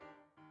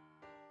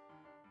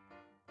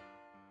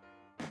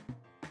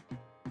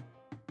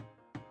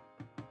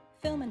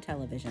Film and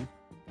television.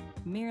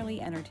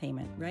 Merely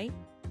entertainment, right?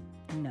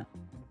 No.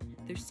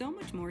 There's so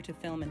much more to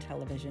film and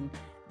television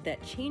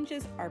that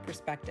changes our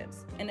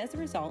perspectives. And as a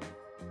result,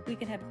 we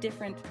can have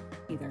different,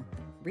 either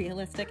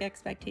realistic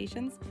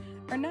expectations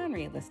or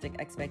non-realistic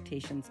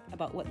expectations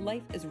about what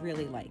life is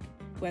really like.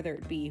 Whether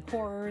it be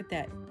horror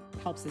that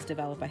helps us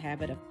develop a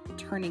habit of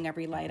turning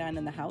every light on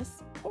in the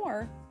house,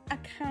 or a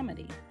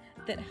comedy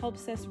that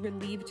helps us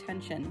relieve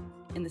tension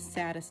in the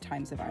saddest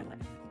times of our life.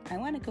 I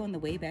want to go in the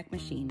Wayback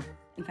Machine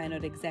and find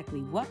out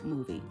exactly what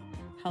movie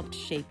helped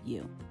shape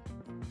you.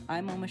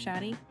 I'm Oma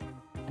Shadi,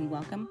 and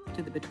welcome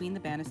to the Between the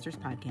Bannisters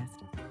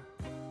podcast.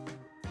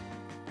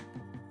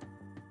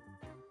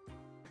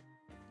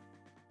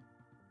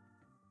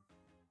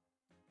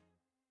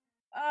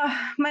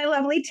 My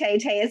lovely Tay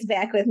Tay is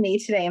back with me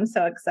today. I'm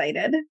so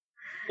excited.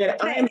 Yeah,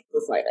 I am so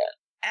excited.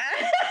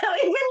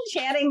 We've been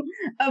chatting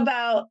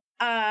about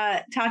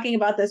talking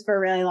about this for a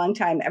really long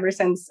time, ever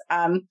since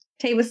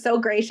Tay was so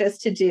gracious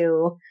to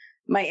do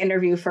my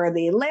interview for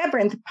the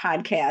Labyrinth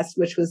podcast,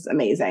 which was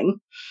amazing.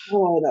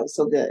 Oh, that was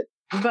so good.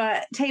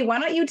 But Tay, why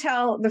don't you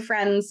tell the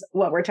friends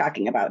what we're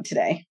talking about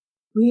today?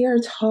 We are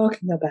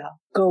talking about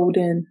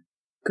Golden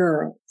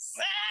Girls.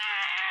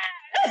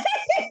 I'm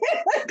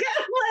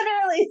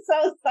literally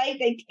so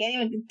psyched I can't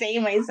even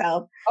contain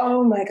myself.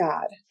 Oh my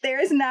God. There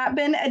has not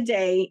been a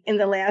day in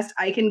the last,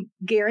 I can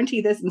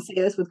guarantee this and say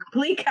this with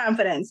complete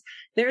confidence,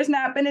 there has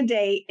not been a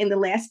day in the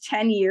last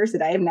 10 years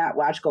that I have not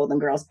watched Golden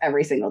Girls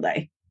every single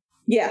day.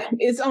 Yeah,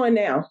 it's on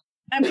now.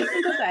 Every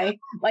single day.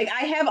 Like,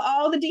 I have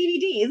all the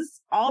DVDs,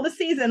 all the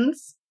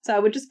seasons, so I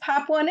would just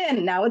pop one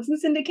in. Now it's in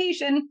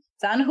syndication.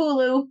 It's on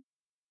Hulu.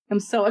 I'm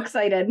so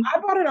excited. I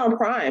bought it on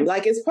Prime.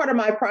 Like, it's part of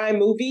my Prime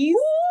movies.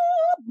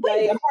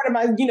 Like, a part of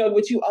my,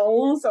 what you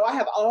own. So I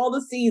have all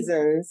the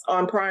seasons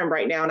on Prime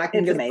right now, and I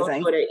can just go to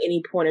it at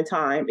any point in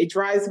time. It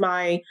drives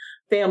my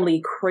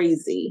family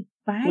crazy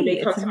when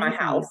they come to my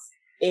house.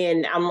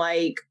 And I'm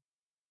like,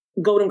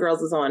 Golden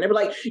Girls is on. They're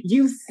like,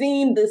 you've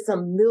seen this a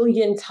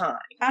million times.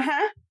 And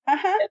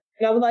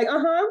I was like,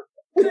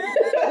 But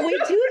we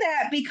do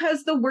that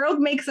because the world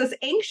makes us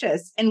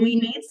anxious, and we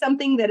need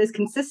something that is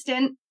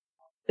consistent,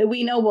 that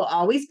we know will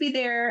always be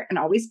there and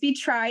always be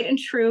tried and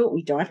true.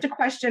 We don't have to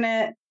question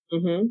it.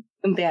 And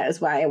that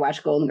is why I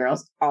watch Golden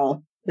Girls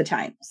all the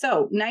time.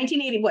 So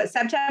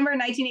September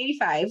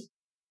 1985.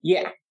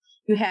 Yeah.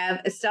 You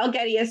have Estelle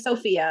Getty as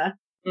Sophia,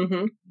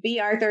 B.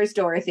 Arthur as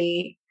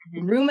Dorothy,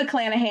 Rue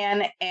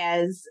McClanahan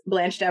as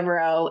Blanche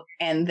Devereaux,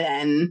 and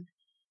then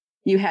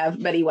you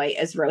have Betty White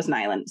as Rose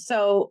Nyland.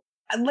 So,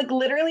 like,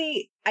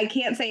 literally, I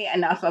can't say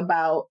enough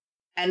about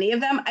any of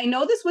them. I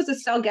know this was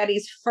Estelle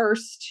Getty's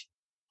first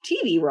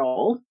TV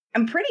role.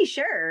 I'm pretty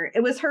sure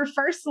it was her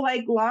first,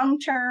 like,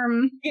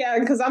 long-term. Yeah,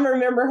 because I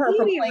remember her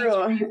from playing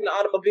in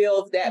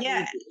automobiles.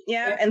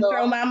 And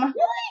Throw Mama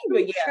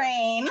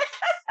Train.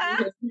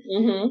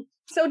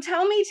 So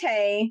tell me,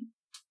 Tay,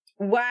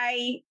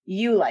 why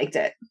you liked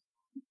it.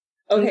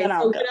 Okay,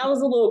 so when I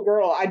was a little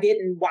girl, I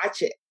didn't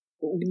watch it,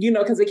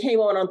 because it came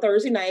on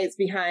Thursday nights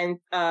behind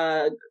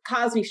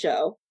Cosby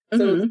Show.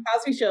 So it was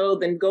Cosby Show,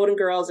 then Golden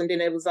Girls, and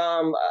then it was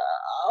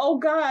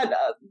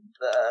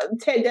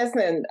Ted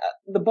Destin,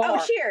 the bar.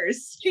 Oh,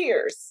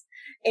 Cheers.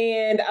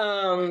 And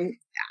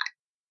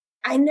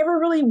I never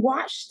really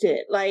watched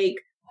it. Like,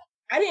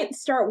 I didn't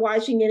start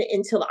watching it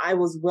until I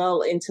was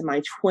well into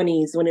my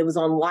 20s, when it was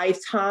on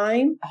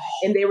Lifetime,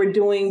 and they were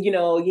doing,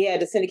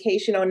 the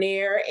syndication on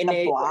there, and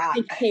I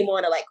think it came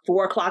on at like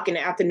 4:00 in the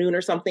afternoon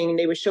or something, and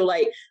they would show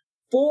like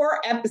 4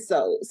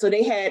 episodes. So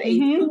they had a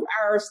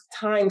 2-hour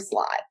time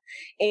slot.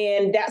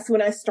 And that's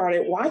when I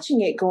started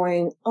watching it,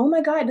 going, oh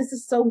my God, this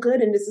is so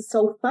good. And this is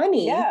so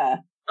funny. Yeah.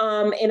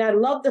 And I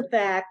love the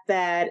fact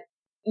that,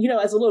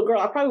 as a little girl,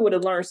 I probably would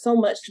have learned so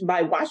much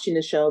by watching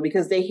the show,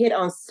 because they hit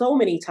on so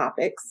many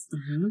topics,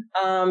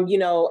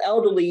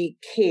 elderly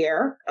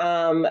care,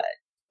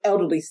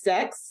 elderly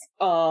sex,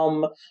 HIV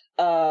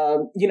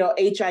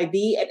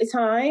at the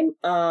time,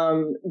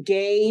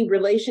 gay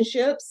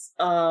relationships,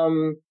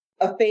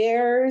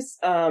 affairs,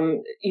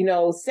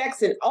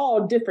 sex in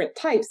all different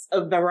types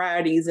of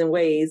varieties and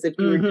ways, if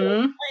you were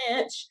doing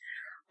Blanche.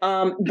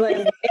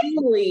 But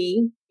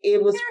mainly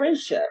it was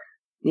friendship.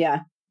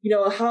 Yeah.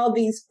 How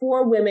these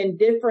 4 women,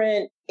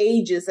 different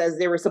ages as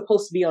they were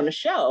supposed to be on the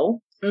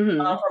show,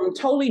 from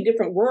totally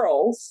different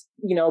worlds.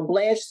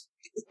 Blanche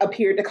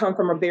appeared to come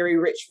from a very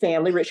rich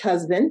family, rich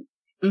husband.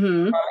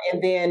 And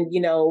then,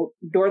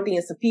 Dorothy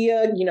and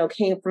Sophia,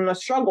 came from a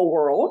struggle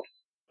world.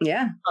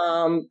 Yeah.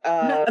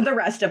 The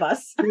rest of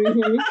us.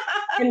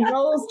 And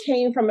Rose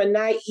came from a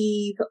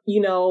naive,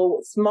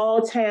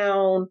 small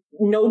town,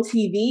 no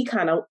TV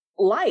kind of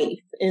life.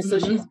 And so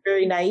she's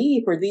very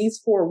naive for these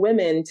 4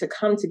 women to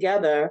come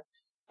together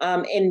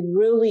and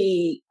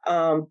really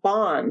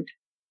bond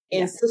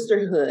in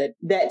sisterhood,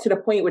 that to the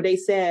point where they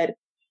said,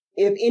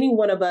 if any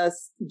one of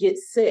us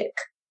gets sick,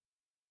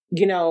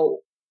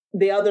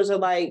 the others are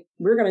like,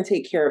 we're going to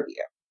take care of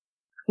you.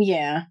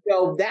 Yeah.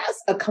 So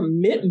that's a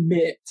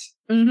commitment.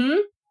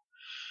 I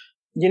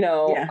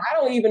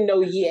don't even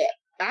know yet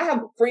I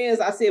have friends,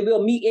 I said,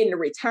 we'll meet in the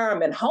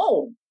retirement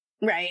home.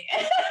 Right.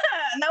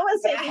 No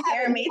one's taking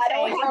care of me. I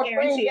don't have a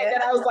friend yet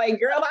that I was like,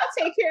 girl, I'll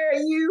take care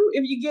of you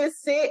if you get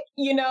sick.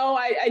 You know,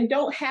 I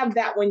don't have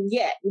that one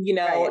yet, you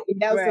know.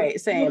 Right.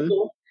 Same.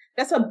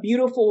 That's a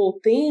beautiful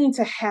thing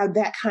to have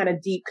that kind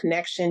of deep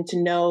connection,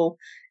 to know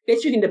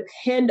that you can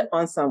depend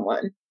on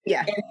someone.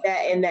 Yeah.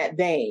 In that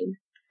vein.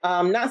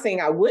 Not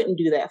saying I wouldn't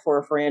do that for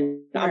a friend.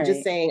 Right. I'm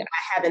just saying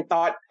I haven't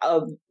thought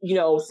of, you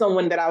know,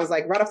 someone that I was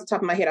like, right off the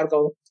top of my head, I would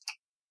go,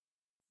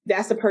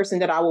 that's the person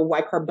that I will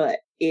wipe her butt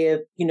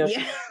if, you know, she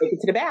takes it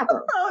to the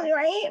bathroom. Oh,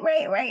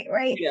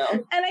 right. Yeah.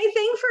 And I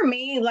think for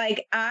me,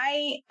 like,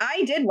 I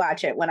did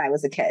watch it when I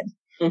was a kid.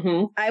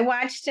 Mm-hmm. I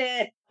watched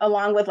it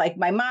along with like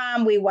my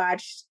mom. We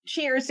watched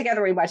Cheers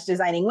together. We watched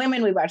Designing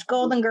Women. We watched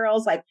Golden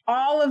Girls, like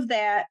all of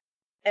that.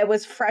 It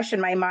was fresh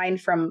in my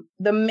mind from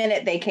the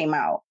minute they came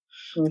out,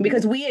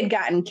 because we had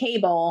gotten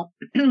cable,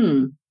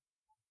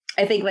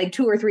 I think like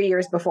 2 or 3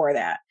 years before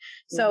that.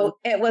 So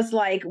it was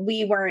like,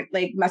 we weren't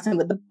like messing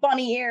with the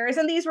bunny ears,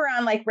 and these were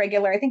on like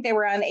regular, I think they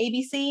were on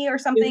ABC or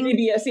something.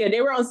 CBS, yeah.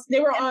 They were on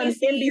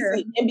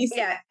NBC.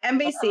 Yeah,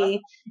 NBC.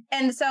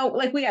 And so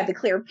like we got the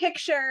clear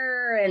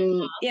picture,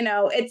 and you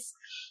know,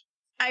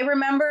 I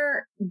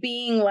remember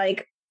being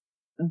like,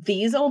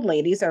 these old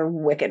ladies are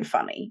wicked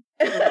funny.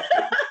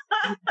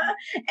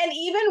 And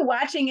even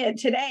watching it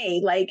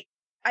today, like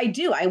I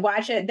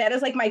watch it. That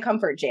is like my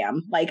comfort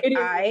jam. Like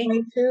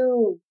me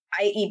too.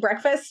 I eat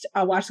breakfast,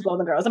 I'll watch the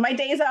Golden Girls. On my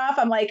days off,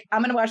 I'm like,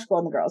 I'm going to watch the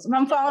Golden Girls. If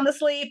I'm falling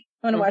asleep,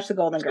 I'm going to watch the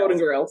Golden Girls. Golden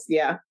Girls,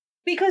 yeah.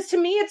 Because to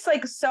me, it's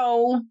like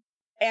so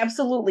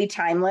absolutely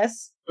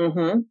timeless.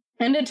 Mm-hmm.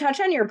 And to touch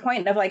on your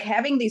point of like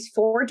having these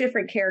 4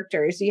 different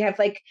characters, you have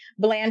like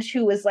Blanche,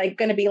 who is like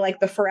going to be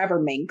like the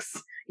forever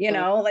minx, you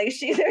know, like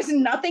there's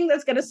nothing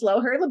that's going to slow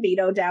her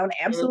libido down.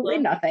 Absolutely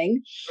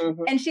nothing.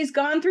 Mm-hmm. And she's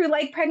gone through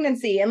like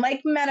pregnancy and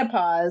like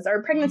menopause,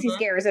 or pregnancy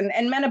scares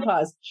and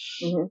menopause.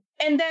 Mm-hmm.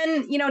 And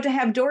then, you know, to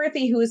have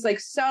Dorothy, who is like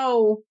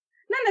so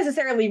not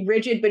necessarily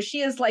rigid, but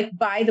she is like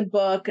by the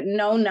book,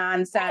 no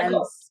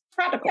nonsense.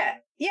 Practical.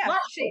 Yeah. Wow.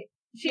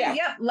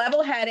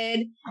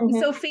 Level-headed.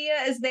 Mm-hmm. Sophia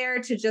is there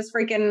to just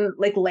freaking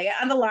like lay it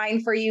on the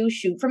line for you,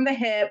 shoot from the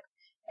hip.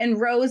 And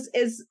Rose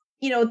is,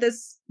 you know,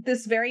 this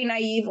very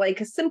naive,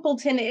 like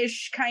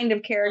simpleton-ish kind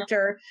of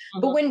character.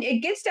 Mm-hmm. But when it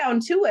gets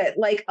down to it,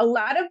 like a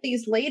lot of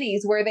these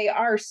ladies, where they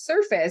are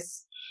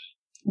surface,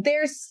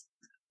 there's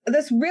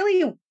this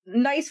really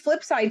nice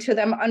flip side to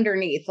them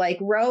underneath. Like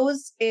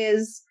Rose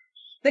is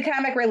the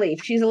comic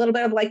relief. She's a little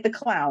bit of like the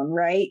clown,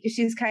 right?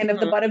 She's kind of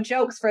the butt of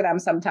jokes for them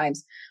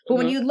sometimes. But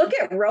when you look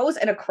at Rose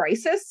in a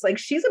crisis, like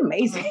she's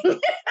amazing.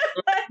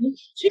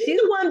 She's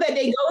the one that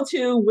they go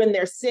to when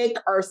they're sick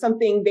or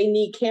something they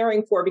need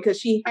caring for, because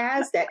she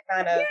has that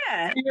kind of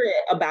spirit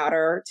about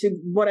her to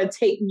want to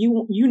take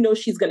you. You know,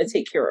 she's going to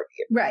take care of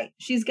you. Right.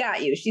 She's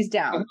got you. She's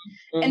down.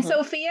 Mm-hmm. And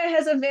Sophia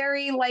has a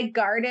very like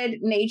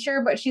guarded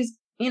nature, but she's,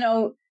 you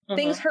know,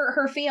 things hurt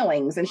her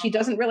feelings, and she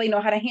doesn't really know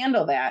how to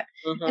handle that.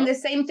 And the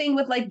same thing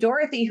with like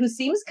Dorothy, who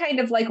seems kind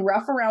of like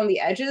rough around the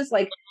edges,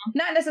 like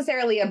not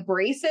necessarily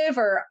abrasive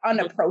or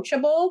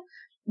unapproachable,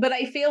 but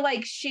I feel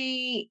like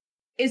she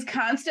is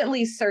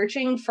constantly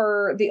searching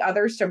for the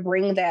others to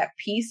bring that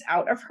peace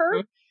out of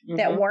her,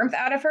 that warmth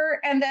out of her.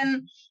 And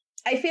then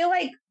I feel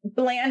like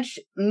Blanche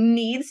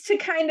needs to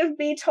kind of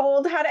be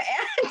told how to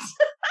act.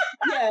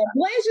 Yeah,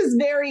 Blanche is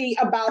very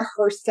about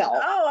herself.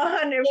 Oh,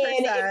 100%.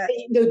 And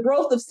the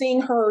growth of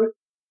seeing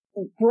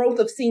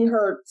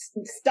her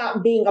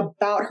stop being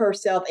about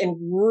herself and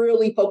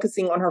really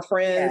focusing on her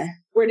friends,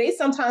 where they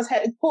sometimes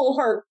had to pull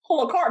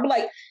a card, but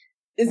like,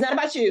 it's not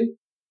about you.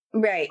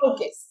 Right.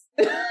 Focus.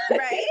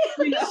 Right.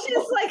 You know? She's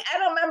like, I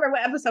don't remember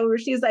what episode where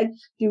she's like, do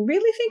you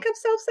really think I'm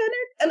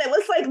self-centered? And it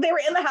was like they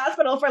were in the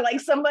hospital for like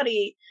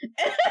somebody.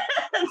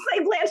 It's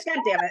like, Blanche, God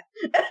damn it.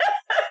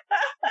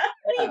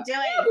 What are you doing?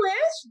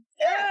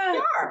 Yeah,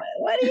 Blanche.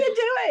 What are you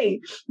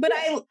doing? But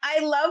I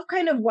love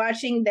kind of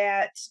watching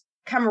that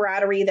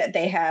camaraderie that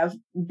they have,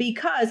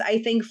 because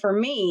I think for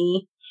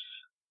me,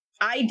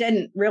 I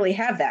didn't really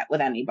have that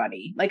with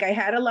anybody. Like I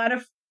had a lot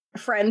of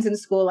friends in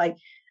school. Like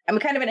I'm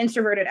kind of an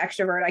introverted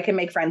extrovert. I can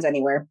make friends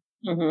anywhere.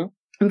 I'm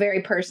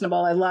very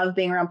personable. I love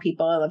being around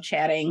people. I love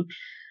chatting.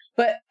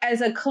 But as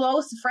a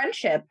close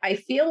friendship, I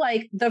feel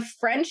like the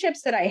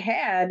friendships that I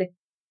had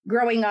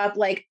growing up,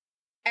 like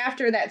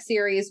after that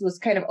series was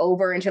kind of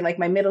over into like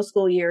my middle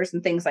school years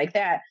and things like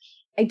that,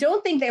 I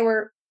don't think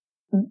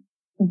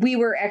we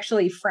were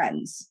actually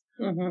friends.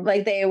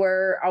 Like they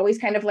were always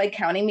kind of like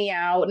counting me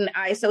out. And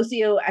I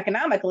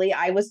socioeconomically,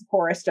 I was the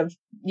poorest of,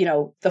 you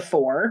know, the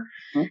 4.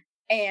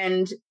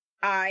 And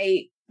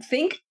I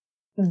think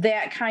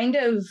that kind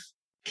of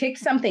kicked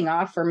something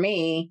off for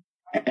me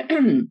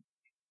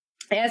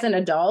as an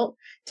adult,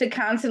 to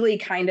constantly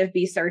kind of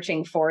be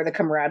searching for the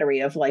camaraderie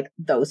of like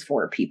those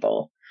 4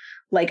 people.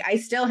 Like I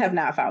still have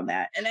not found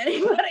that in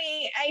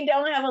anybody. I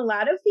don't have a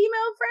lot of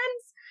female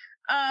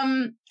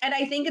friends. And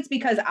I think it's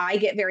because I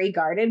get very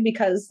guarded,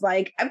 because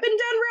like I've been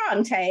done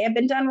wrong, Tay. I've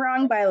been done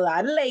wrong by a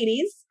lot of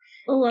ladies.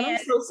 Oh, I'm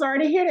so sorry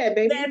to hear that,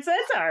 baby. That's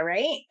all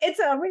right.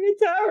 It's all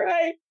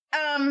right.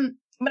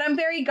 but I'm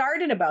very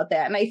guarded about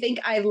that. And I think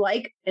I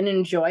like and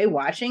enjoy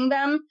watching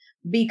them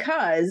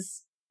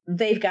because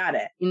they've got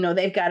it.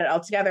 They've got it all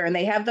together. And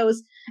they have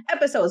those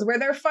episodes where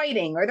they're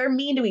fighting or they're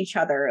mean to each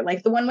other.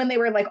 Like the one when they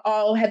were like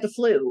all had the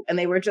flu and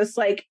they were just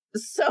like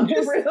so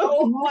rude,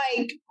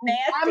 like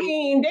nasty. I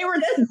mean, they were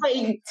just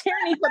like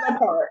tearing each other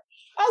apart.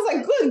 I was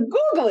like, good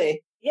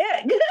googly.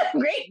 Yeah,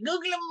 great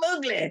googly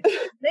moogly.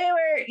 They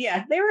were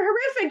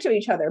horrific to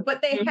each other,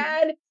 but they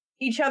had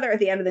each other at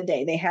the end of the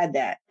day. They had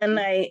that. And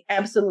I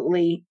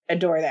absolutely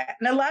adore that.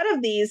 And a lot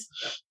of these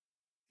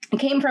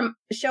came from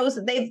shows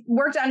that they've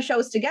worked on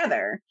shows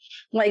together.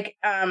 Like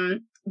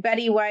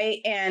Betty White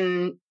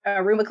and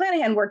Rue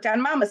McClanahan worked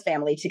on Mama's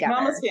Family together.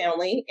 Mama's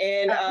Family.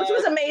 And which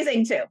was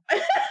amazing too.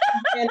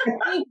 And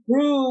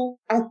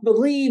I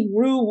believe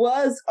Rue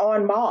was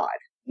on Maude.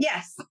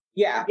 Yes.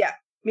 Yeah.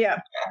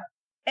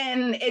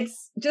 And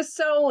it's just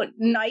so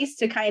nice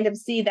to kind of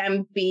see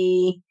them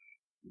be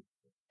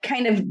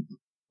kind of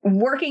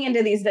working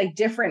into these like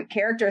different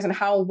characters and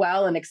how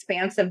well and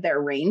expansive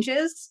their range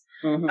is.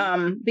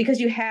 Because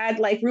you had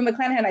like Rue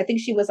McClanahan, I think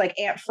she was like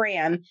Aunt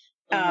Fran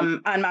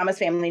on Mama's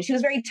Family. And she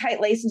was very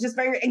tight-laced and just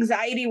very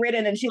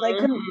anxiety-ridden and she like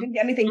couldn't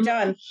get anything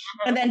done.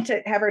 And then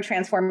to have her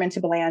transform into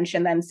Blanche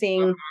and then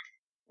seeing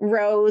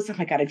Rose, oh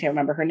my God, I can't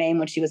remember her name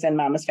when she was in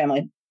Mama's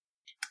Family.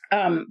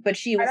 But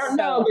she was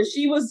but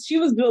she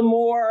was the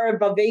more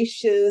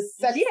vivacious.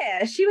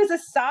 Yeah, she was a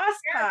sauce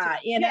pot,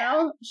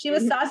 know? She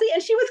was saucy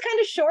and she was kind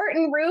of short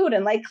and rude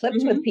and like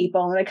clipped with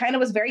people. And I kind of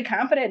was very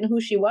confident in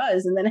who she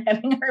was. And then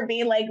having her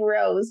be like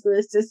Rose, who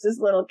is just this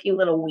little cute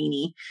little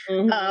weenie.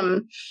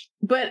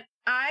 But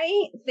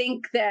I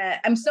think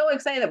that I'm so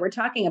excited that we're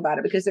talking about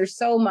it because there's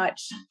so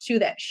much to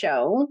that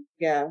show.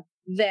 Yeah.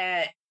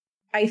 That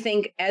I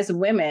think as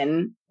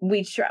women,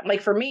 we try,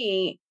 like for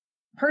me,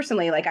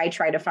 personally, like I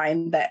try to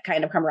find that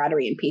kind of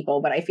camaraderie in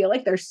people, but I feel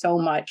like there's so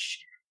much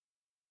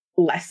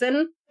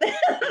lesson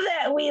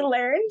that we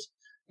learned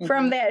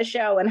from that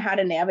show and how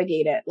to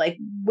navigate it. Like,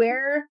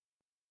 where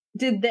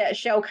did that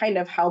show kind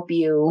of help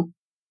you,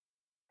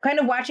 kind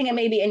of watching it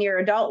maybe in your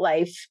adult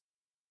life?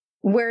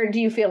 Where do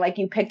you feel like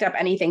you picked up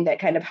anything that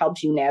kind of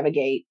helped you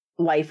navigate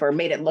life or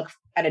made it look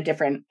at a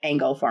different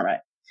angle from it?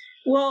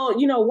 Well,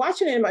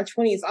 watching it in my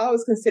 20s, I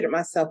always considered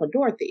myself a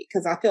Dorothy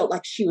because I felt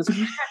like she was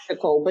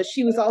practical, but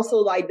she was also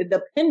like the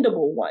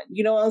dependable one.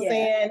 You know what I'm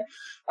saying?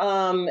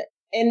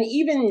 And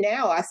even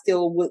now, I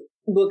still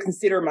would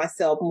consider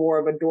myself more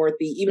of a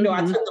Dorothy, even though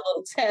I took the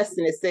little test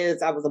and it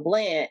says I was a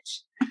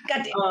Blanche.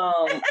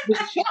 Which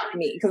shocked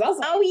me because I was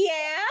like, oh,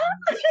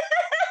 yeah?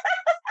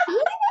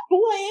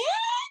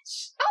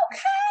 Blanche?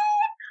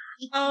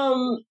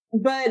 Okay.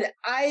 But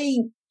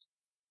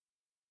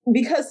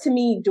because to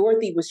me,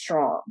 Dorothy was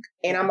strong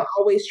and I'm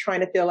always trying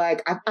to feel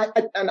like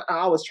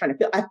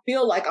I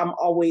feel like I'm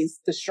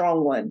always the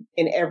strong one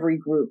in every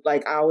group.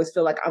 Like I always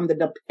feel like I'm the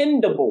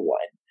dependable one.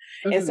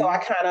 And so I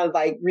kind of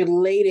like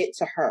related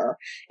to her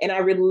and I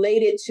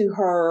related to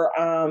her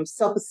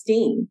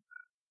self-esteem,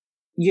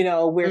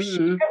 where she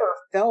never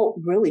felt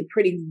really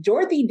pretty.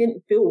 Dorothy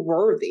didn't feel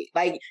worthy.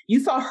 Like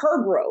you saw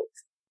her growth,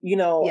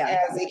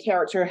 as a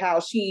character, how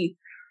she,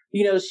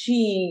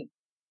 she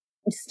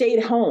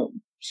stayed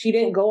home. She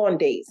didn't go on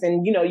dates.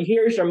 And,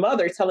 here's your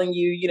mother telling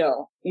you,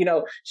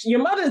 your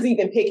mother's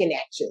even picking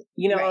at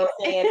you, what I'm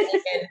saying?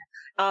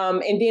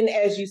 And then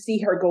as you see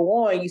her go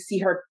on, you see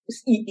her,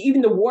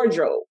 even the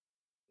wardrobe,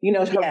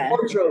 her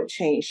wardrobe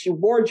changed. She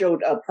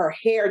wardrobed up, her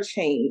hair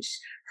changed,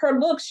 her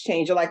looks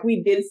changed. Like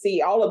we did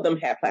see all of them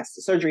have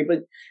plastic surgery,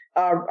 but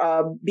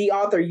the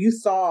author, you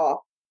saw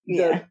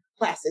the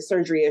plastic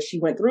surgery as she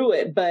went through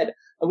it, but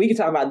we can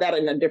talk about that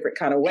in a different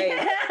kind of way.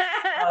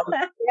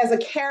 As a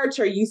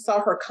character, you saw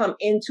her come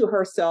into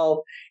herself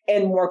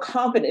and more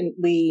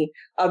confidently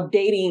of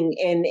dating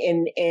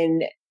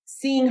and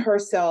seeing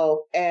herself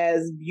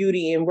as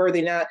beauty and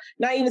worthy. Not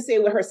even say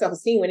with her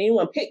self-esteem when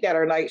anyone picked at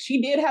her, like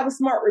she did have a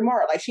smart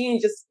remark, like she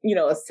didn't just,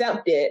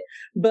 accept it.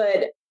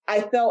 But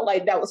I felt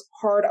like that was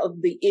part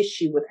of the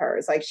issue with her.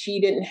 It's like she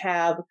didn't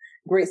have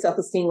great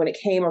self-esteem when it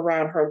came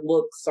around her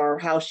looks or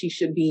how she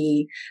should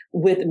be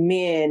with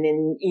men.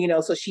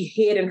 And, so she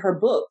hid in her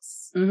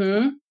books.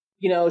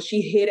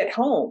 She hid at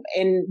home.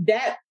 And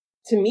that,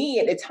 to me,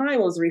 at the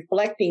time was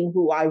reflecting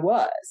who I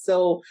was.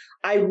 So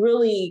I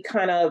really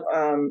kind of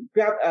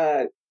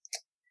grabbed,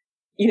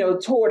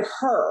 toward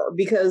her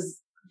because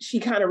she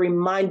kind of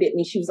reminded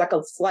me, she was like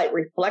a slight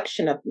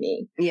reflection of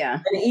me. Yeah.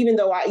 And even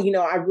though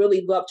I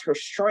really loved her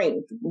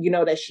strength,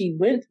 that she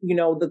went,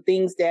 the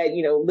things that,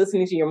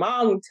 listening to your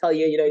mom tell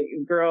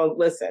you, girl,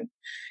 listen,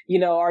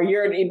 or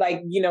you're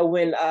like,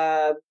 when,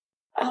 oh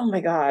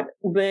my God,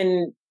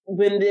 when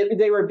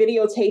they were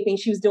videotaping,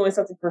 she was doing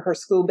something for her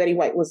school. Betty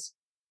White was.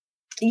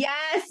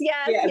 Yes.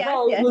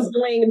 Was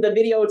doing the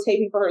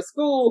videotaping for her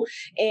school.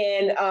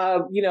 And,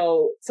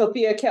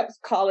 Sophia kept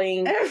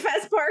calling.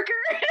 Fez Parker.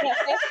 And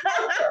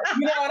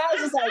I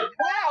was just like,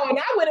 wow. And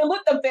I went and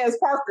looked up Fez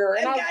Parker.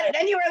 And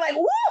and you were like,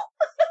 whoa.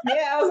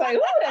 Yeah, I was like,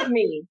 oh, that's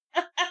me.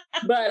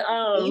 But,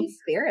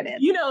 mean-spirited.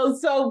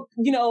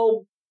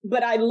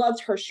 but I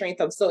loved her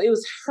strength so it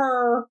was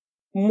her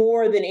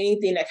more than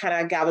anything that kind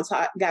of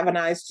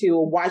galvanized to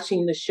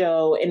watching the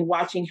show and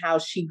watching how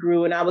she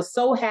grew. And I was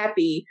so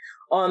happy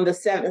on the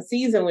 7th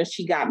season when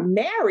she got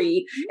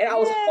married. And I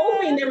was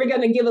hoping they were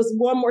going to give us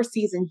one more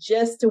season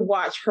just to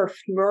watch her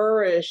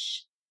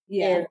flourish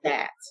in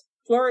that.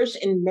 Flourish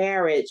in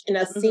marriage and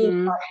us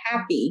seeing her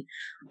happy.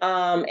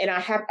 And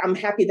I'm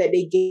happy that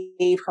they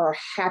gave her a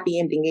happy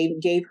ending,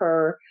 gave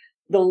her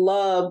the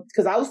love,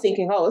 because I was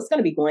thinking, oh, it's going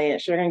to be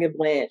Blanche. They're going to get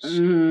Blanche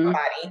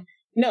somebody.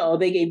 No,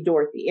 they gave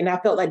Dorothy. And I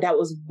felt like that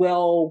was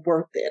well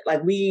worth it.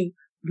 Like we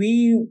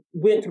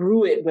went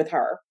through it with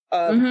her.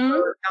 Her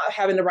not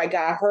having the right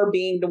guy, her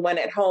being the one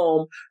at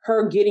home,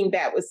 her getting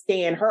back with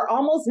Stan, her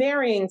almost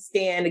marrying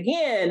Stan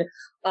again,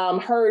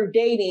 her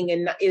dating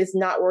and it's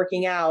not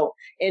working out,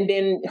 and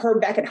then her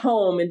back at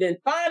home, and then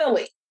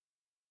finally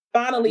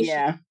she's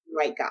the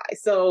right guy.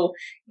 So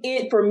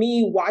for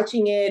me,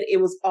 watching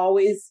it was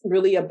always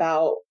really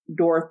about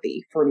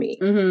Dorothy for me.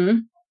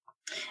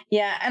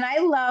 Yeah, and I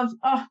love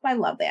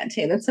that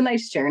too. That's a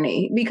nice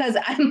journey because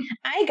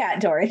I got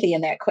Dorothy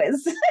in that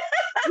quiz.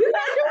 You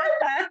got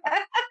Dorothy? How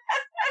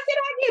did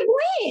I get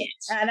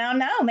Blanche? I don't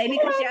know. Maybe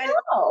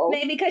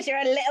because you're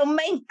a little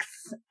minx.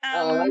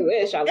 I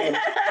wish I was.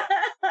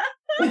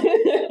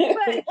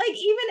 But like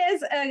even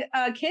as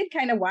a kid,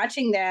 kind of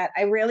watching that,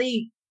 I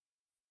really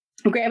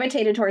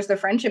gravitated towards the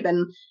friendship.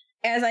 And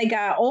as I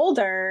got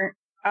older,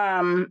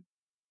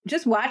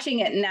 just watching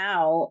it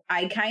now,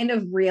 I kind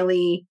of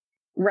really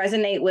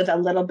resonate with a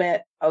little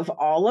bit of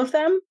all of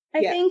them.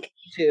 I think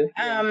too.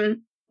 Yeah.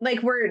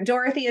 Like where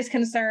Dorothy is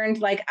concerned,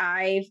 like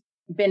I've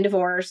been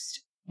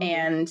divorced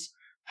and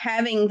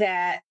having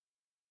that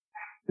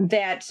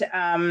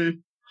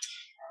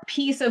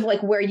piece of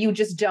like where you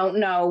just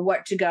don't know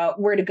where to go,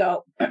 where to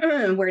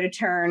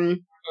turn.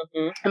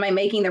 Am I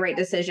making the right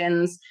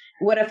decisions?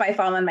 What if I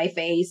fall on my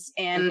face?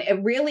 And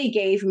it really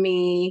gave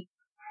me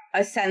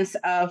a sense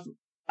of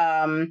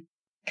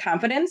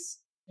confidence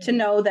to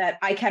know that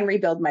I can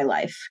rebuild my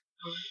life.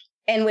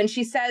 And when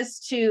she says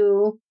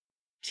to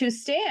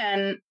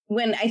Stan,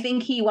 when I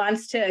think he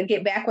wants to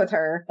get back with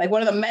her, like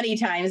one of the many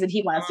times that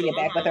he wants to get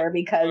back with her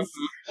because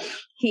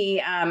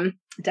he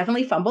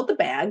definitely fumbled the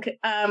bag.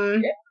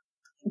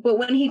 But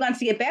when he wants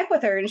to get back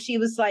with her, and she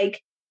was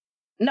like,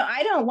 no,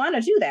 I don't want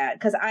to do that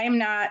because I'm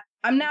not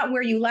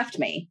where you left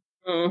me.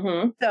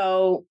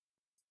 So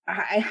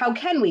how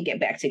can we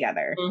get back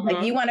together?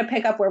 Like you want to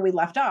pick up where we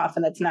left off,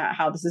 and that's not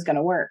how this is going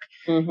to work.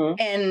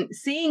 And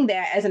seeing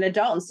that as an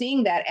adult and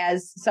seeing that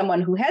as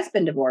someone who has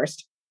been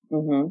divorced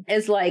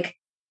is like,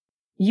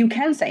 you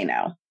can say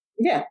no.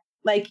 Yeah.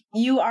 Like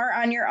you are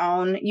on your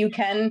own. You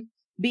can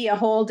be a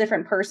whole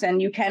different person.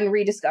 You can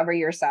rediscover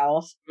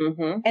yourself.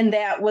 And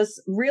that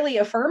was really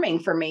affirming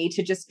for me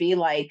to just be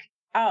like,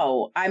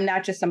 oh, I'm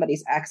not just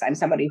somebody's ex. I'm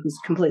somebody who's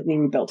completely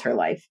rebuilt her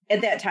life. At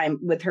that time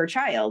with her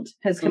child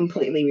has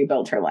completely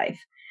rebuilt her life.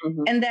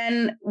 And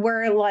then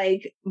where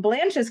like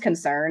Blanche is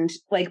concerned,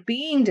 like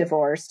being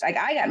divorced, like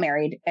I got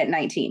married at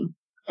 19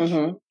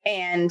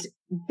 and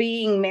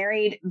being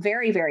married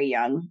very, very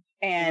young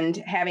and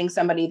having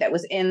somebody that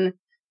was in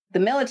the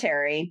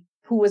military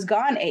who was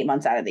gone 8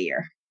 months out of the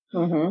year.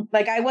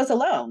 Like I was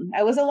alone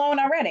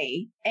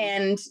already,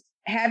 and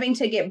having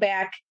to get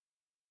back,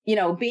 you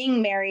know,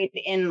 being married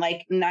in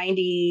like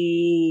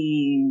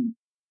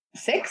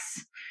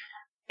 96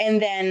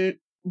 and then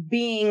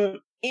being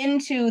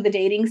into the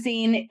dating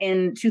scene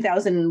in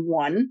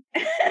 2001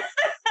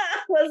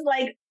 was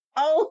like,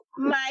 oh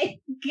my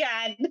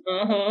God,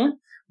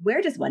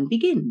 where does one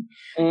begin?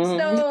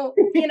 So,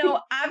 you know,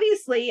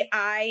 obviously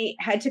I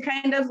had to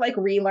kind of like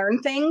relearn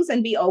things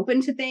and be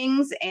open to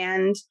things,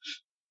 and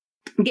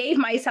gave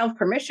myself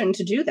permission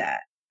to do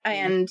that.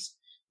 And,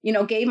 you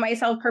know, gave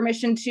myself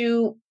permission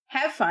to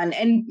have fun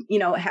and, you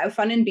know, have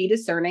fun and be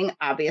discerning,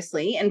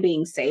 obviously, and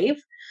being safe.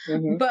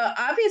 But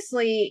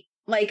obviously,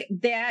 like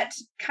that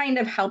kind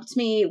of helped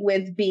me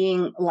with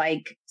being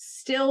like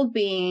still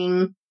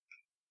being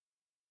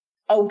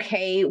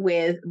okay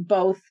with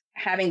both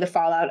having the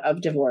fallout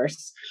of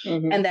divorce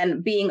and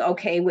then being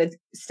okay with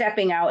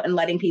stepping out and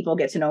letting people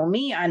get to know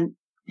me on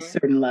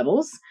certain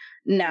levels.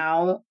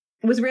 Now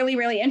it was really,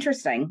 really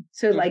interesting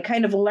to like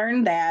kind of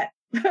learn that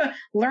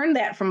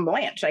from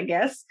Blanche, I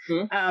guess.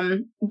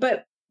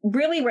 But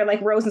really where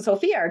like Rose and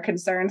Sophia are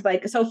concerned,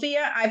 like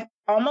Sophia, I've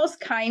almost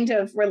kind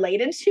of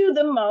related to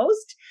the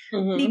most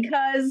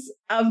because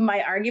of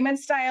my argument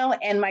style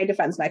and my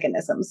defense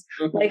mechanisms.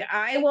 Like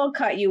I will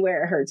cut you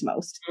where it hurts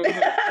most.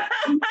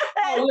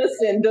 Oh,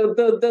 listen, the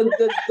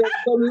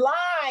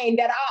line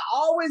that I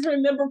always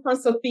remember from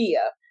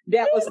Sophia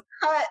that was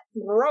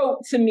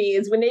cutthroat to me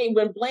is when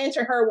Blanche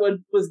and her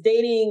was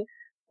dating.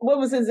 What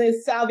was his name?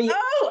 Salvi.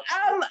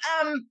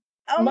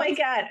 Oh my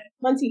God.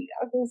 Monty.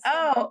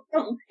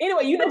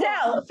 Anyway, you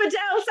know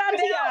Fidel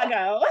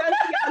Santiago.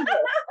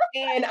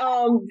 And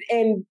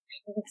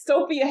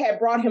Sophia had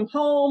brought him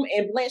home,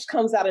 and Blanche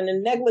comes out in a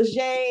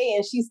negligee,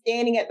 and she's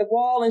standing at the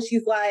wall, and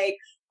she's like,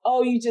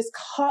 "Oh, you just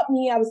caught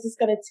me. I was just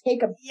going to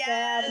take a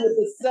bath with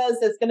the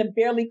suds that's going to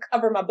barely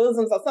cover my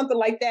bosoms," or something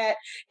like that.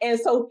 And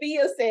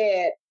Sophia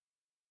said,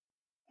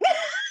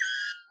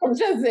 I'm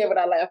just saying what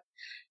I left.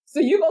 So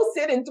you go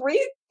sit in 3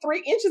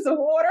 inches of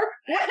water?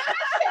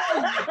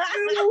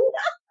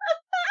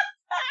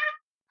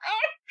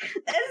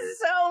 That's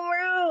so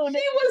rude.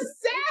 She was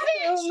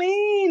savage. So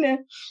mean.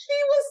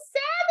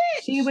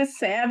 She was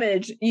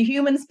savage. You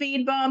human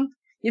speed bump,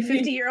 your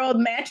 50-year-old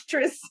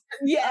mattress.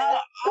 Yeah.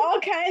 All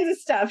kinds of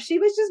stuff. She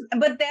was just,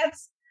 but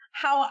that's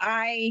how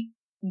I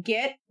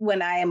get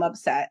when I am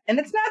upset. And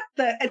it's not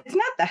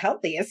the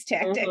healthiest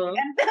tactic and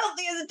the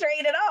healthiest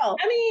trait at all.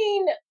 I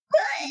mean,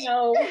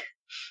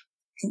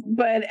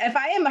 but if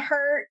I am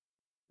hurt,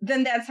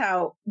 then that's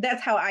how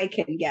I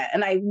can get.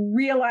 And I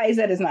realize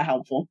that is not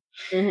helpful.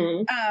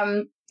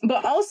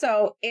 But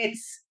also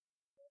it's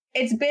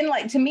been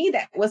like, to me,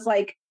 that was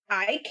like,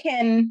 I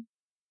can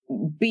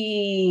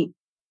be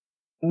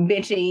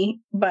bitchy,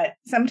 but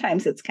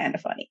sometimes it's kind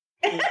of funny.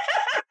 And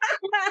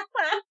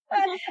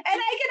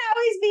I can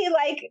always be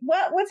like,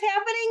 what's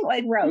happening?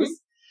 Like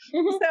Rose.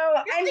 So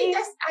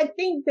I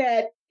think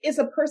that it's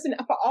a person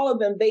for all of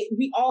them.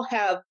 We all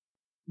have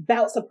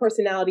bouts of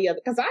personality of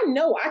it. Because I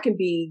know I can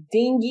be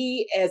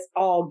dingy as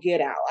all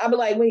get out. I'll be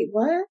like, wait,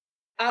 what?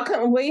 I'll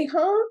come, wait,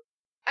 huh?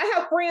 I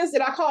have friends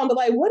that I call and be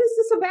like, what is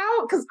this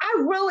about? Because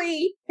I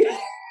really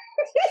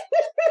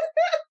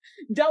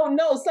don't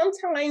know.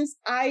 Sometimes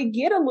I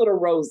get a little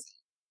rosy.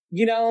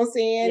 You know what I'm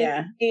saying?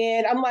 Yeah.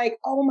 And I'm like,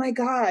 oh my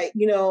God,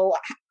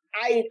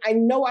 I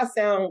know I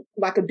sound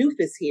like a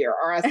doofus here,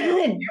 or I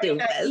sound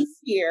doofus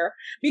here,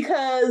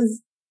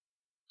 because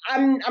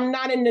I'm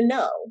not in the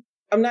know.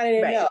 I'm not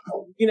in the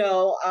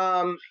know,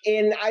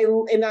 and I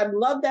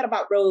love that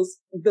about Rose.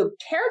 The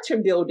character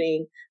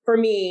building for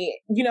me,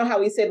 you know how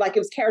we said like it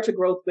was character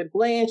growth with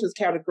Blanche, it was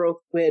character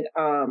growth with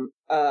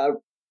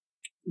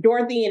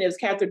Dorothy, and it was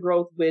character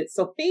growth with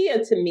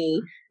Sophia to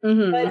me.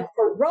 But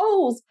for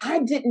Rose, I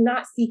did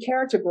not see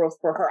character growth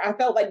for her. I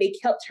felt like they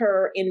kept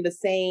her in the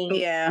same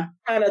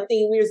kind of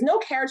thing. There's no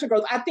character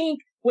growth. I think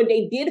what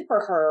they did for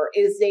her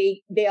is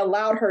they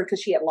allowed her,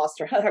 because she had lost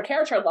her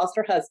character had lost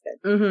her husband.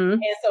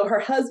 And so her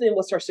husband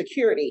was her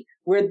security,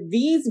 where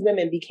these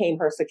women became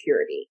her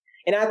security.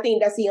 And I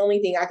think that's the only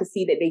thing I could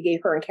see that they gave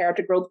her in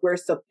character growth, where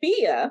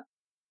Sophia,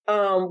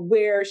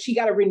 where she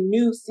got a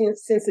renewed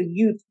sense of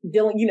youth,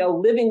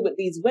 living with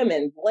these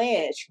women,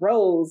 Blanche,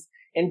 Rose,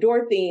 and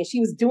Dorothy, and she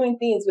was doing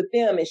things with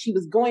them, and she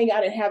was going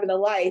out and having a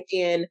life,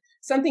 and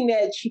something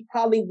that she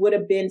probably would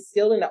have been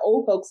still in the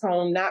old folks'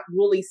 home, not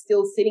really,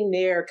 still sitting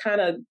there kind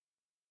of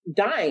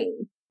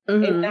dying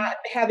and not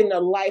having the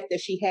life that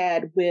she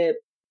had with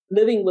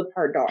living with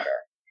her daughter.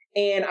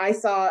 And I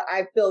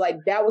feel like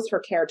that was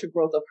her character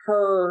growth, of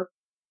her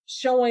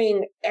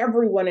showing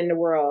everyone in the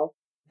world,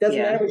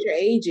 doesn't matter what your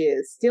age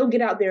is, still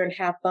get out there and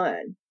have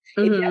fun.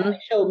 It definitely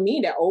showed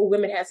me that old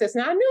women had sex.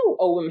 Now, I knew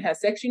old women had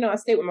sex. I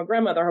stayed with my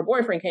grandmother. Her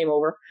boyfriend came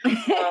over.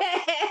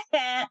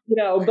 But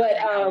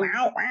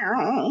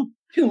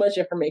too much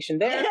information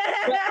there.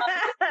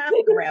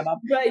 Grandma.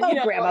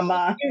 But,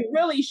 grandma. It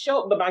really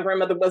showed, but my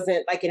grandmother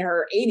wasn't like in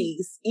her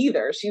 80s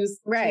either. She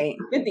was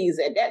 50s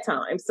at that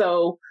time.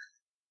 So,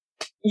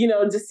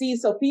 to see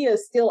Sophia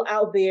still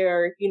out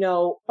there,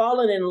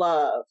 falling in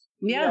love,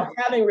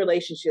 having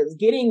relationships,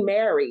 getting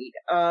married,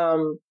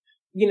 and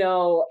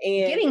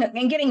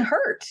getting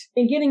hurt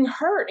and getting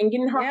her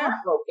heart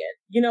broken,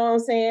 you know what I'm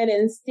saying?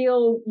 And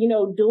still,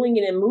 doing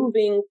it and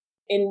moving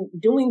and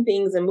doing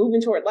things and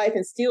moving toward life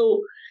and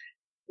still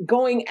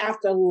going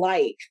after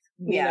life.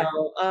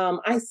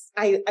 I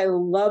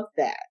love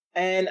that.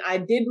 And I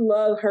did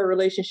love her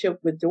relationship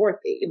with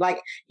Dorothy.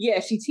 Like,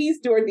 she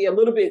teased Dorothy a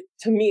little bit,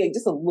 to me,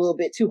 just a little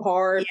bit too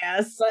hard.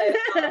 Yes.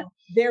 But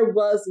there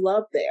was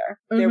love there.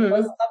 There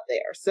was love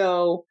there.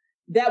 So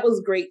that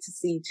was great to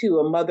see too,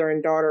 a mother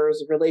and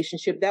daughter's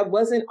relationship that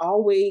wasn't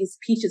always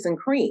peaches and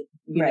cream,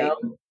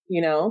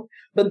 you know,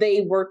 but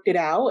they worked it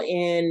out,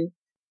 and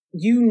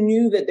you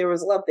knew that there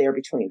was love there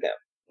between them.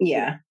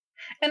 Yeah.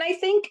 And I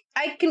think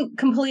I can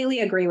completely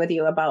agree with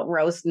you about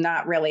Rose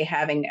not really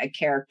having a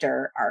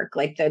character arc.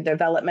 Like, the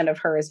development of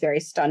her is very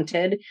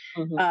stunted.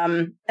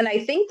 And I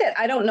think that,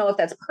 I don't know if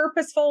that's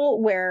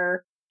purposeful,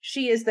 where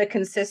she is the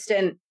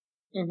consistent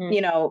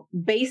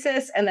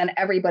basis, and then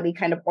everybody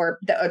kind of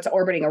that's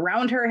orbiting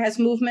around her has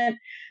movement.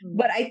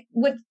 But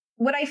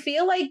what I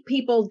feel like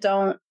people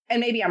don't, and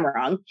maybe I'm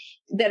wrong,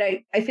 that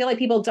I feel like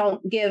people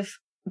don't give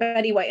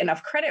Betty White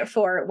enough credit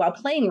for while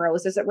playing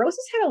Rose, is that Rose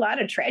has had a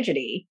lot of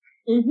tragedy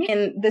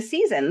in the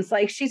seasons.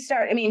 Like, she's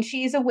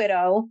a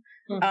widow.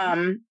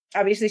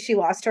 Obviously she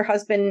lost her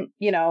husband,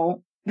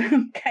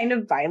 kind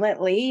of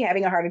violently,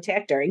 having a heart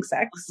attack during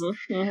sex.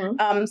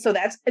 So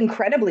that's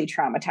incredibly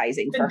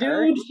traumatizing for her.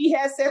 The dude she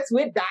had sex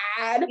with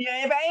died.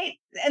 Yeah, right?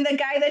 And the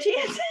guy that she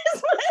had sex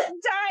with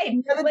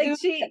died. Like,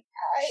 she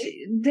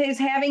is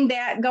having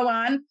that go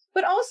on.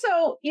 But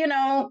also,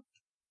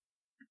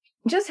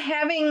 just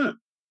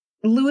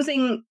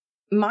losing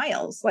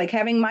Miles, like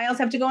having Miles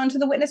have to go into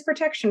the witness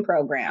protection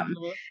program.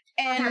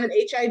 And her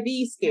HIV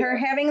scare. Her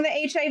having the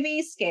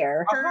HIV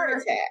scare. A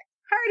heart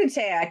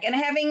attack, and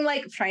having,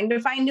 like, trying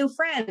to find new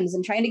friends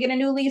and trying to get a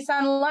new lease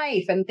on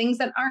life and things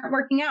that aren't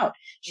working out.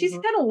 She's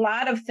had a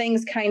lot of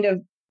things kind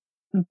of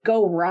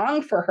go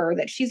wrong for her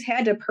that she's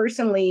had to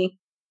personally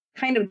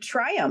kind of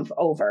triumph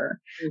over.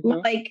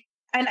 Like,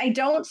 and I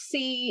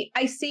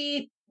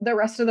see the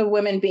rest of the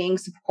women being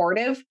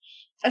supportive,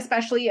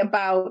 especially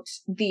about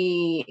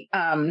the,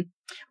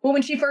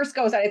 when she first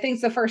goes out, I think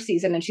it's the first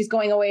season, and she's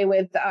going away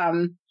with,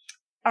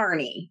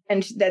 Arnie,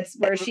 and that's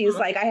where she's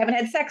like, I haven't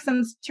had sex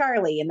since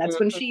Charlie, and that's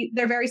when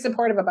they're very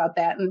supportive about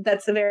that, and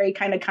that's a very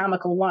kind of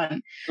comical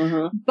one.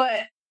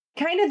 But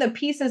kind of the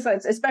pieces,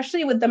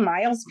 especially with the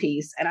Miles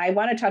piece, and I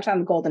want to touch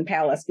on Golden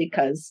Palace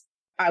because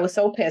I was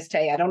so pissed.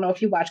 Hey, I don't know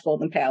if you watch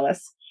Golden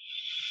Palace.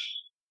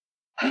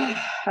 I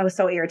was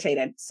so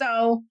irritated.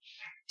 So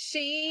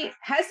she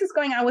has this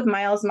going on with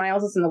Miles.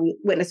 Miles is in the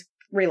witness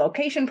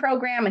relocation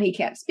program, and he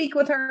can't speak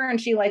with her,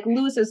 and she like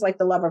loses like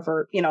the love of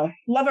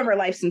her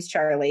life since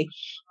Charlie.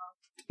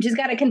 She's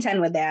got to contend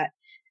with that,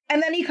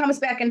 and then he comes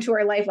back into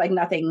her life like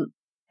nothing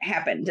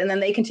happened, and then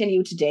they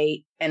continue to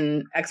date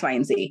and X, Y,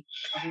 and Z.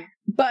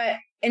 But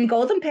in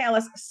Golden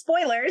Palace,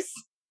 spoilers,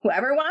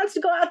 whoever wants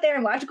to go out there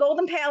and watch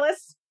Golden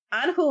Palace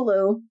on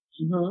Hulu,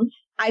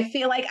 I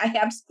feel like I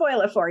have to spoil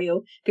it for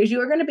you because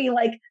you are going to be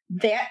like,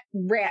 that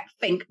rat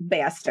fink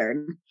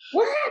bastard.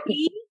 What happened?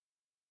 He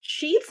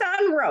cheats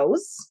on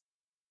Rose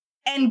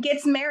and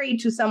gets married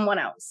to someone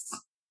else.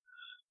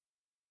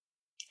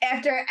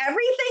 After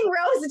everything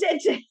Rose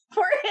did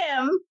for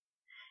him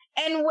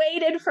and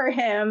waited for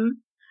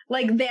him,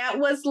 like that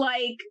was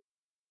like,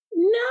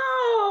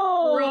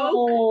 no,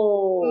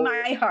 broke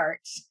my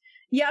heart.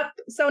 Yep.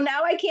 So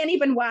now I can't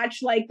even watch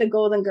like the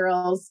Golden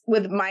Girls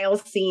with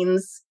Miles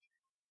scenes.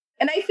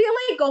 And I feel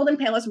like Golden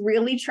Palace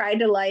really tried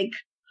to like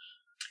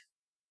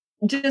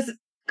just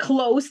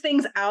close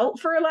things out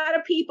for a lot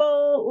of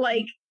people.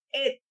 Like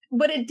it,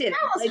 but it didn't.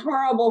 That was like,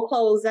 horrible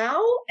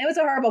closeout. It was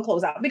a horrible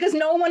closeout because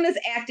no one is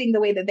acting the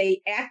way that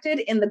they acted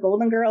in the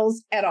Golden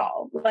Girls at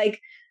all. Like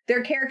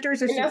their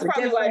characters are super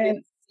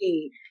different.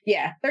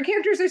 Yeah, their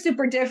characters are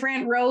super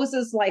different. Rose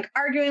is like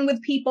arguing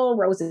with people.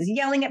 Rose is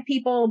yelling at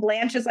people.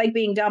 Blanche is like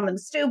being dumb and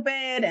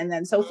stupid. And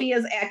then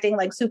Sophia's acting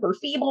like super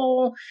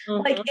feeble.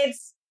 Like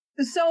it's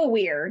so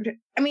weird.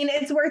 I mean,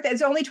 it's worth it.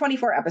 It's only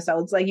 24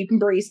 episodes. Like you can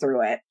breeze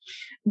through it.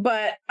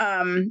 But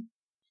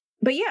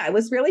yeah, I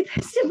was really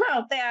pissed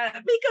about that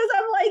because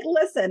I'm like,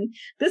 listen,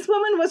 this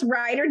woman was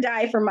ride or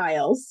die for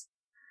Miles.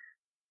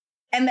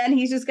 And then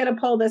he's just going to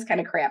pull this kind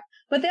of crap.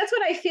 But that's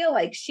what I feel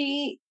like.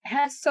 She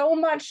has so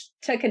much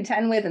to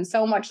contend with and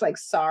so much like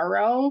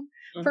sorrow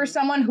for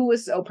someone who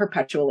was so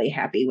perpetually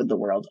happy with the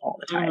world all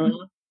the time.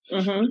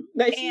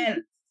 Like and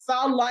she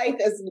saw life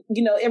as,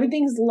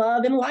 everything's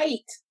love and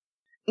light.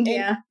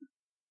 And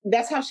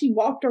that's how she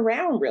walked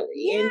around, really.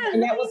 Yeah,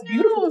 and that was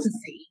beautiful to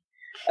see.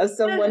 Of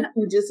someone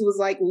who just was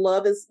like,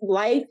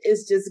 life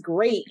is just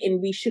great.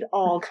 And we should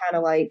all kind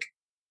of like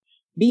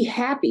be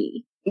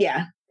happy.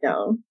 Yeah.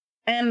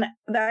 And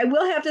I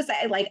will have to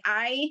say, like,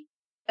 I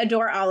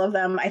adore all of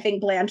them. I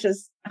think Blanche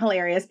is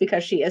hilarious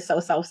because she is so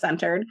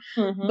self-centered.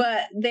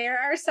 But there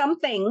are some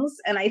things,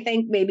 and I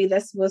think maybe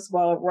this was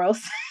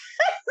Rose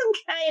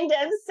kind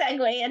of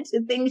segue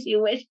into things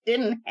you wish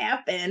didn't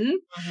happen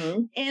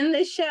in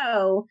the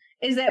show,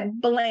 is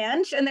that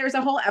Blanche, and there's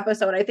a whole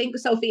episode, I think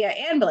Sophia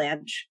and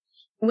Blanche,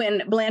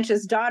 when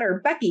Blanche's daughter,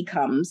 Becky,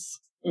 comes,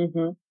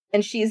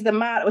 and she's the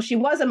model. She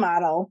was a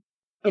model,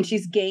 and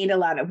she's gained a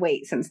lot of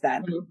weight since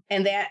then.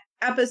 And that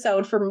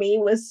episode for me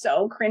was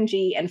so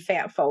cringy and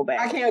fat phobic.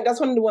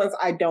 That's one of the ones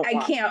I don't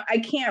watch. I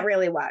can't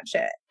really watch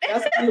it.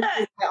 That's one of the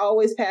ones I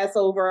always pass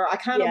over. I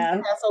kind of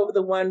pass over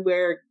the one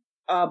where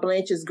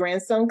Blanche's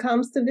grandson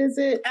comes to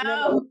visit.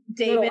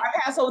 David. I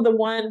pass over the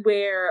one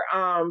where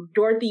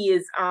Dorothy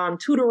is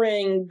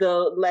tutoring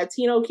the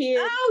Latino kid.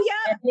 Oh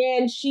yeah. And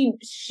then she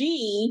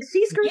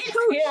screws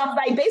him.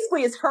 Like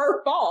basically it's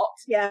her fault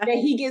that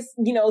he gets,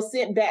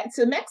 sent back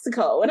to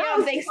Mexico. And I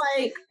was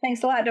like,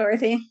 thanks a lot,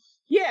 Dorothy.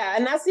 Yeah,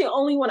 and that's the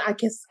only one I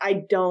guess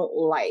I don't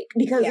like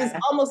because it's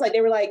almost like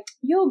they were like,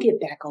 "You'll get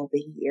back over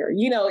here,"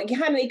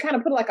 They kind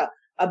of put like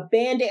a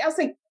Band-Aid. I was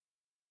like,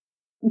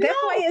 "That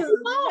boy is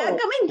not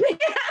coming back."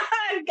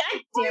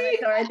 God damn it,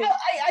 Dorothy!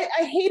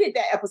 I hated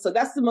that episode.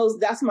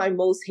 That's my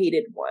most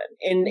hated one,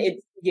 and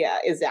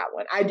is that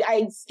one.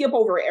 I skip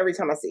over it every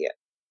time I see it.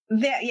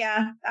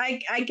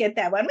 I get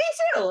that one. Me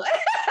too.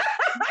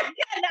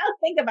 Now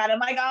think about it. I'm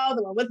like,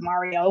 the one with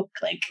Mario,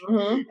 click.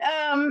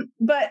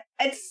 But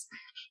it's.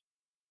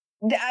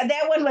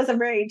 That one was a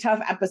very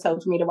tough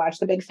episode for me to watch.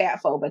 The big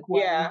fat phobic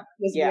one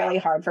was really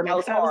hard for me.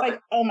 Because I was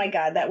like, oh my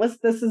God,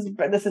 this is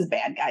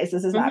bad, guys.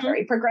 This is not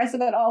very progressive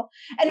at all.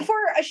 And for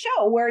a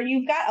show where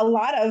you've got a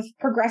lot of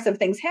progressive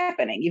things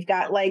happening, you've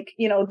got like,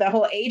 the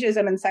whole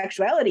ageism and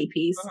sexuality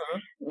piece.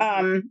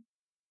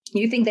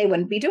 You think they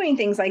wouldn't be doing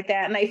things like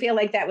that. And I feel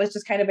like that was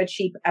just kind of a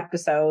cheap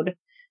episode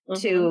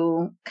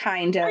to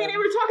kind of. I mean, they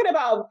were talking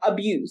about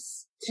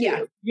abuse. Too.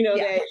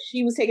 That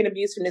she was taking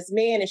abuse from this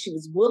man and she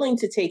was willing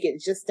to take it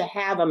just to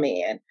have a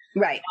man.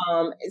 Right.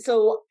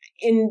 So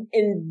in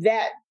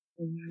that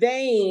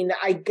vein,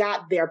 I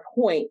got their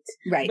point.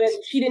 Right. But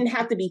she didn't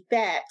have to be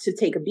fat to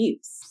take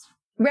abuse.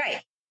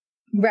 Right.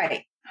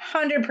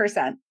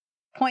 100%.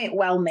 Point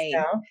well made.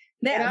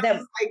 That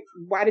was like,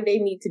 why did they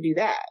need to do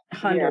that?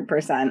 100%.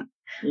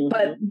 Mm-hmm.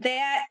 But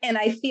that, and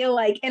I feel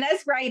like, and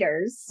as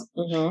writers,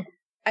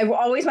 I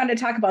always wanted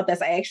to talk about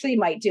this. I actually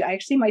might do a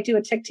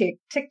tick.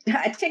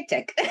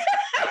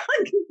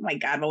 Oh my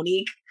God,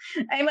 Monique.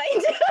 I might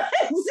do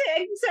a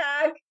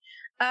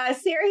TikTok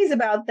series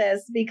about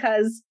this,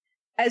 because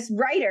as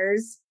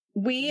writers,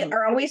 we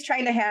are always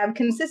trying to have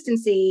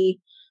consistency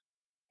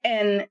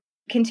and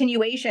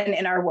continuation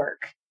in our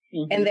work.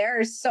 And there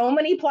are so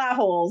many plot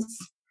holes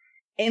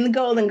in the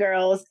Golden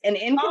Girls and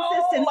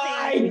inconsistency. Oh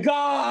my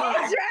God.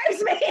 It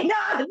drives me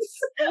nuts.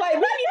 Like, we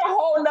need a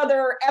whole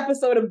nother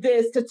episode of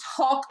this to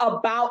talk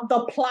about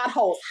the plot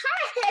holes. How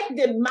the heck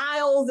did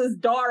Miles'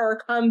 daughter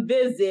come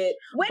visit?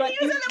 When he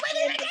was in the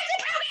wedding,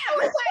 I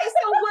was like,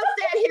 so was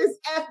that his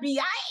FBI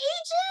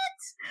agent?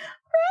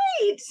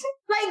 Right.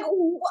 Like,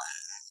 what?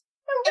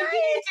 And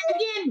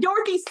again,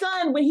 Dorothy's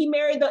son, when he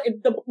married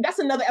the that's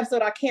another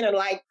episode I can't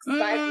can't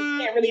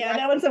really. Yeah,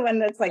 that one's the one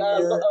that's like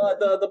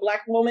the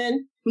black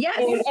woman. Yes.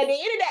 And at the end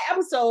of that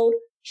episode,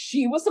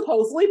 she was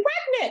supposedly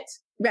pregnant.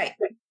 Right.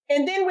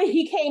 And then when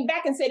he came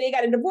back and said they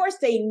got a divorce,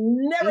 they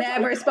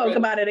never spoke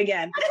about it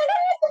again. I said,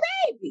 where's the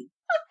baby?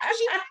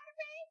 She had a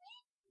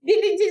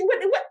baby?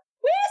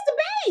 Where's the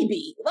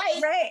baby?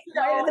 Like, right.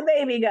 Where did the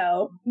baby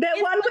go?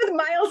 That one with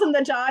Miles and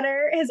the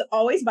daughter has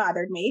always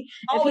bothered me.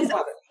 Always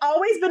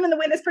been in the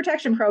witness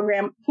protection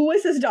program. Who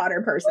is his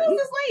daughter person? Who is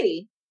this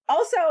lady?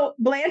 Also,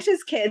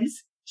 Blanche's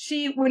kids,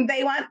 when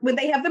they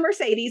have the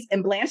Mercedes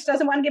and Blanche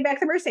doesn't want to give back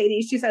the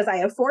Mercedes, she says, I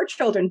have 4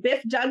 children,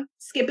 Biff, Doug,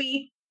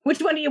 Skippy.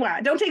 Which one do you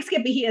want? Don't take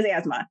Skippy. He has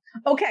asthma.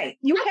 Okay.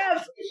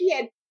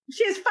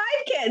 She has 5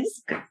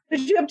 kids.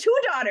 You have 2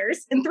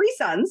 daughters and 3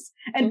 sons.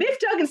 And Biff,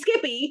 Doug, and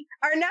Skippy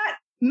are not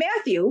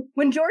Matthew.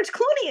 When George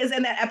Clooney is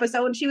in that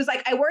episode, she was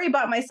like, I worry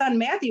about my son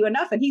Matthew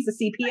enough, and he's a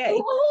CPA. Where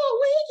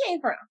he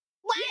came from?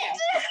 What?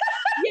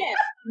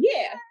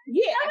 Yeah.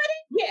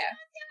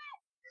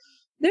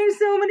 There's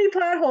so many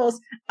plot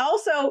holes.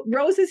 Also,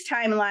 Rose's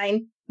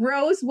timeline.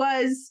 Rose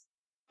was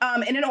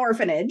in an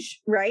orphanage,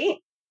 right?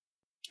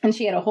 And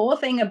she had a whole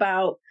thing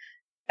about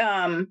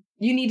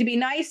you need to be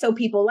nice so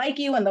people like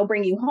you and they'll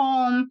bring you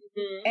home.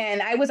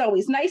 And I was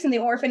always nice in the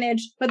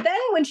orphanage. But then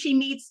when she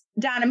meets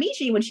Don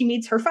Amici, when she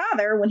meets her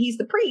father, when he's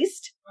the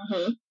priest,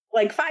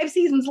 like 5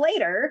 seasons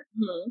later,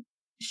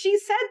 she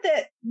said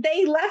that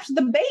they left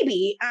the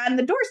baby on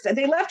the doorstep.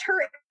 They left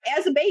her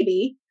as a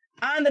baby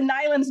on the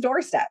Nyland's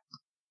doorstep.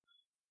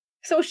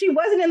 So she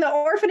wasn't in the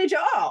orphanage at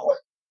all.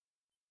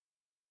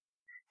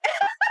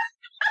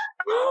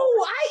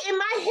 Oh, in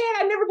my head,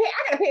 I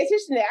gotta pay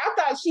attention to that. I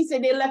thought she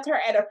said they left her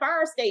at a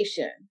fire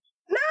station.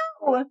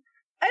 No,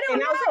 I don't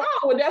know. I was like,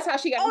 well, that's how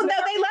she got. Oh no,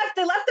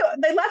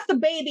 they left the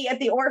baby at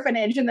the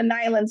orphanage, and the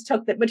Nylands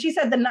took but she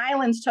said the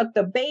Nylands took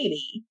the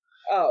baby.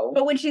 Oh,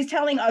 but when she's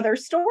telling other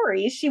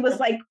stories, she was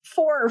like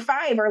 4 or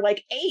 5 or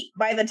like 8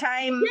 by the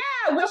time.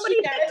 Yeah, when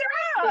somebody picked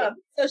her up.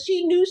 So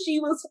she knew she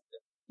was.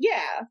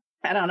 Yeah,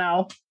 I don't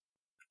know.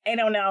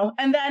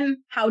 And then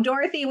how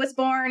Dorothy was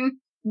born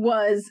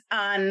was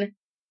on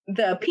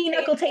the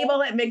pinochle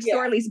table at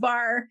McSorley's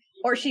bar,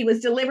 or she was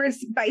delivered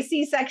by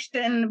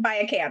C-section by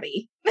a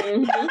cabbie. Which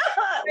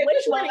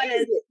one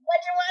is it?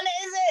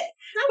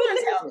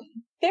 Someone tell me.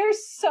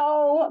 There's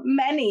so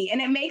many,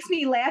 and it makes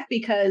me laugh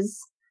because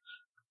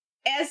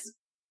as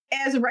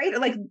a writer,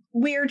 like,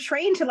 we're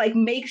trained to like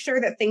make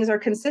sure that things are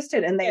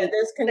consistent, and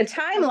the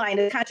timeline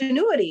is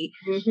continuity,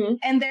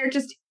 and there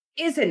just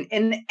isn't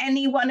in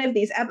any one of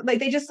these. Like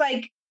they just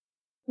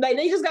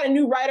they just got a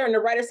new writer, and the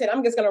writer said,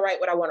 I'm just going to write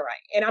what I want to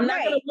write. And I'm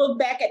not going to look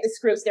back at the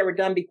scripts that were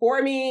done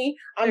before me.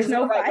 I'm just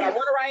going to write what I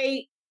want to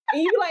write.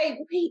 And you're like,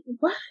 wait,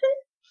 what?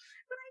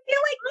 But I feel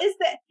like,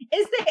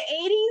 is the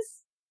 80s,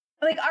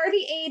 like, are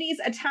the 80s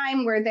a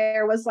time where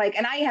there was like,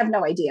 and I have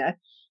no idea,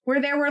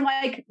 where there were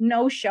like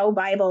no show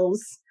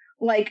Bibles,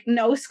 like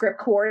no script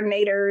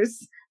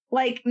coordinators,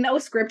 like no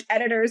script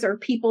editors or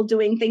people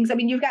doing things. I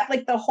mean, you've got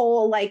like the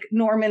whole like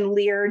Norman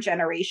Lear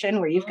generation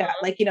where you've got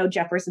like,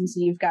 Jefferson's,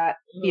 you've got,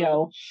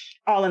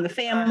 All in the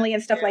Family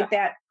and stuff like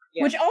that,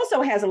 which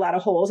also has a lot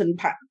of holes and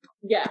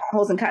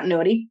holes in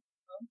continuity.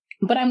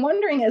 But I'm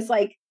wondering is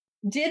like,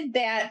 did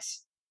the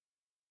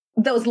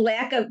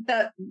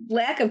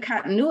lack of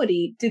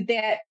continuity, did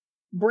that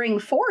bring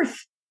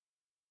forth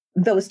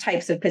those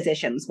types of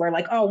positions where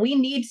like, oh, we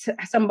need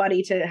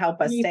somebody to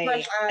help us stay.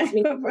 Fresh eyes,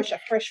 a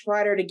fresh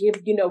writer to give,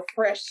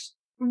 fresh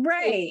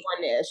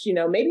oneness,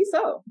 maybe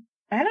so.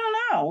 I don't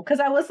know. Cause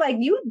I was like,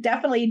 you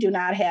definitely do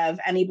not have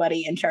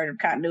anybody in charge of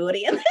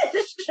continuity in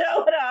this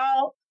show at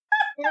all.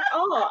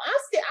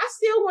 I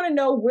still want to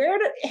know where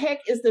the heck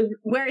is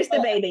where is the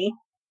baby?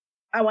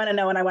 I want to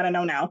know, and I want to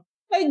know now.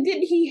 Like,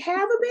 did he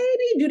have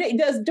a baby?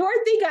 Does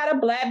Dorothy got a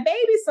black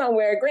baby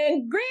somewhere?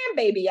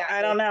 Grandbaby out there?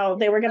 I don't know.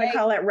 They were going to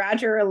call it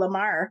Roger or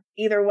Lamar.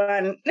 Either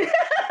one.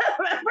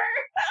 Remember?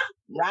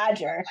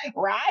 Roger.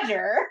 Oh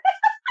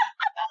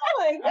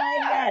my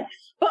God.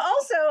 But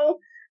also,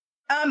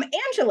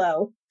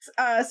 Angelo,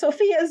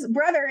 Sophia's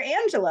brother,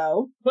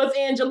 Angelo. Was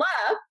Angela.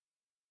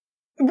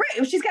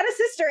 Right. She's got a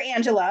sister,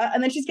 Angela,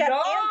 and then she's got...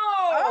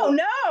 Oh,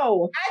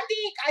 no.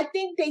 I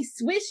think they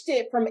switched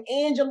it from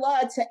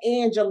Angela to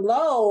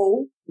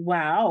Angelo.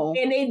 Wow.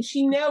 And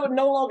she no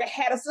longer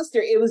had a sister.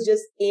 It was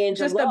just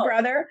Angelo. Just a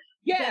brother?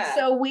 Yeah. That's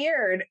so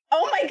weird.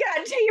 Oh my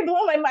God, Jay, you're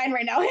blowing my mind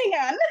right now. Hang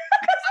on.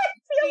 I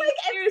feel like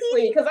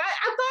seriously, because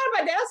I thought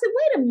about that. I said,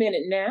 wait a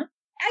minute now.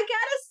 I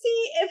gotta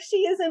see if she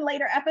is in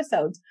later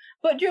episodes.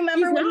 But do you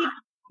remember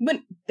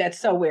when that's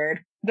so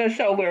weird. That's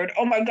so weird.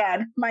 Oh my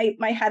God.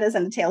 My head is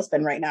in a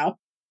tailspin right now.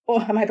 Oh,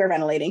 I'm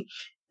hyperventilating.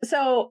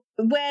 So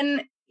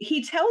when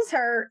he tells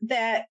her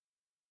that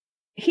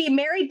he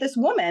married this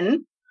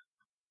woman,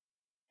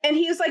 and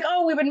he was like,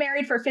 oh, we've been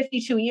married for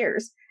 52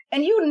 years.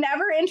 And you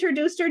never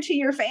introduced her to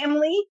your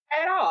family?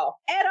 At all.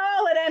 At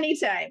any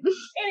time.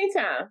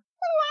 Anytime.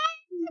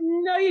 What?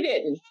 No, you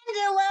didn't.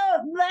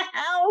 Angelo, the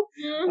hell?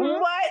 Mm-hmm.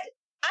 What?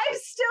 I'm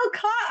still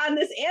caught on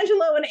this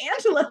Angelo and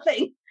Angela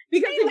thing.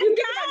 Because if you think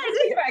about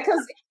it,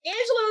 because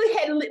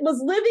Angela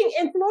was living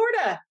in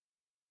Florida.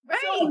 Right.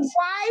 So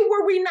why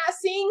were we not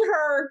seeing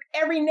her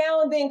every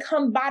now and then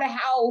come by the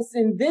house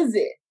and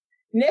visit?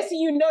 Next thing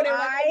you know, they're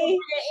like, bring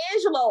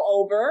Angelo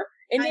over.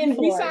 And then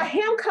we saw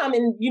him come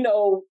in,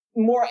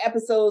 more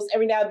episodes.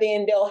 Every now and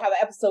then they'll have an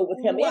episode with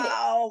him in it.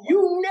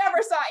 You never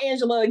saw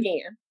Angela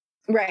again.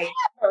 Right.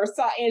 Never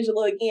saw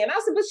Angela again.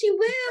 I said, but she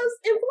lives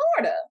in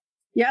Florida.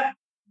 Yep.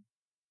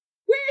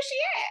 Where is she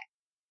at?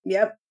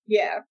 Yep.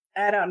 Yeah.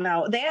 I don't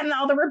know. They and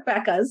all the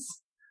Rebeccas.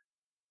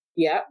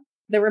 Yep.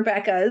 The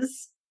Rebeccas.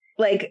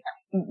 Like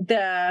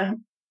the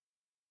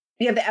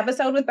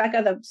episode with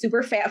Becca, the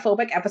super fat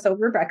phobic episode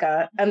with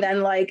Rebecca. And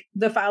then like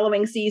the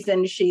following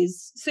season,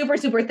 she's super,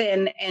 super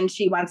thin and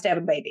she wants to have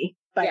a baby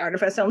by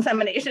artificial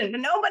insemination.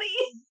 But nobody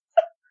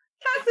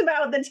talks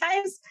about the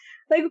times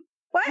like,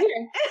 what?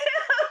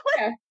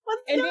 Yeah.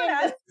 What's going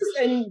on?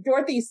 And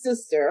Dorothy's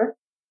sister.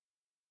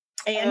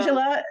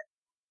 Angela.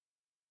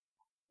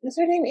 Is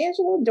her name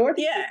Angela?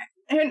 Dorothy? Yeah.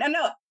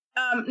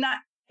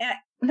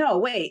 No,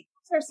 wait.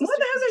 What the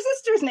hell's her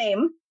sister's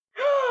name?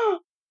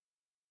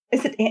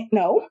 Is it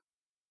no?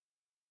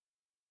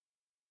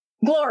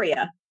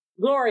 Gloria.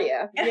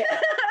 Yeah.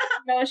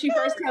 When she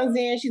first comes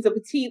in, she's a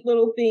petite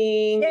little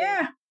thing.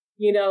 Yeah.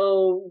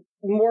 And,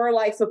 more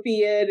like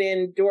Sophia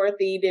than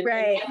Dorothy.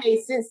 Right. That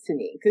made sense to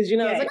me. Because, I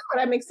was like, oh,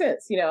 that makes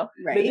sense, Right.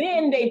 But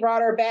then they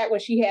brought her back when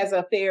she has an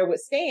affair with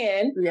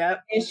Stan.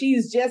 Yep. And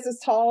she's just as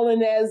tall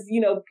and as,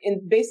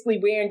 and basically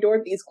wearing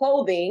Dorothy's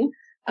clothing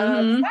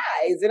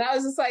size. And I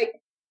was just like,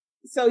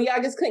 so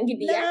y'all just couldn't get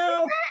the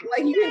actress back?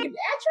 Like, you couldn't get the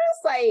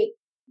actress? Like,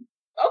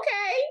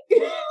 okay.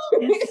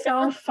 It's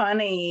so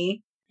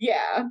funny.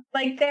 Yeah.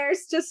 Like,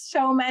 there's just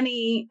so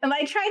many. And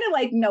I try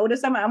to,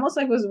 notice them. I almost,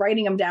 was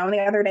writing them down the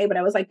other day, but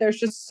I was like, there's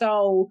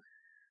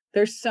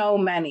so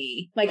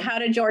many. Like, how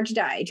did George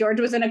die? George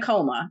was in a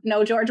coma.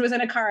 No, George was in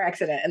a car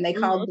accident, and they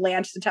called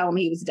Blanche to tell him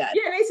he was dead.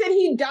 Yeah, they said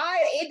he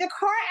died in the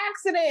car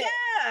accident.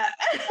 Yeah.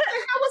 Like,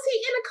 how was he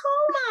in a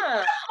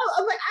coma? I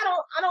was like,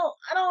 I don't,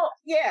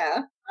 yeah.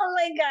 Oh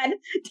my God.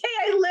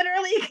 I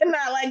literally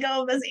cannot let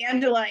go of this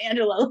Angelo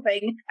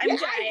thing. I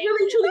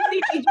really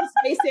truly think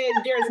they said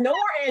there's no more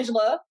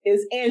Angela,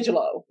 is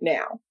Angelo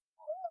now.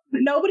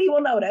 Nobody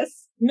will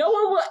notice. No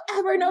one will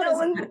ever notice.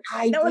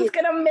 No one's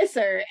going to miss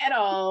her at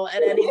all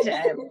at any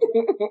time.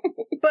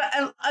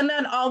 But, and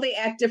then all the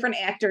different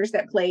actors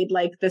that played,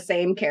 the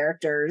same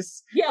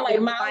characters. Yeah,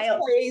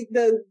 Miles plays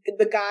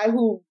the guy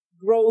who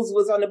Rose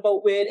was on the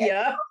boat with.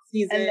 Yep.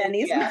 And then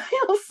he's Miles.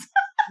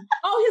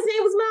 Oh, his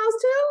name was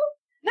Miles too?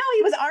 No,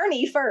 he was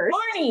Arnie first.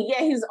 Arnie,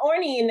 yeah, he was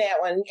Arnie in that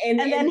one. And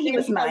then he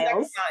was Miles.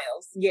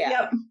 Miles, yeah.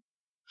 Yep.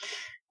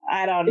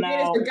 I don't know. And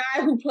then it's the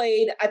guy who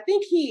played, I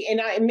think and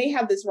I may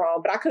have this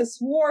wrong, but I could have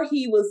swore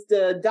he was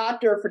the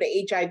doctor for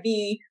the HIV,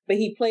 but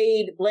he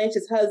played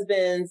Blanche's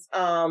husband's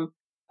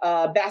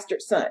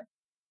bastard son.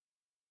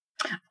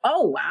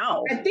 Oh,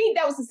 wow. I think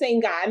that was the same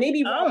guy.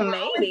 Maybe wrong. Oh,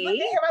 maybe.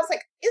 I was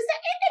like, isn't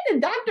that the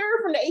doctor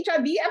from the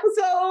HIV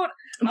episode?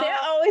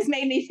 That always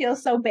made me feel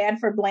so bad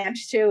for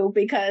Blanche, too,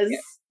 because... Yeah.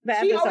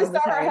 She always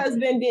thought her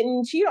husband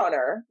didn't cheat on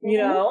her,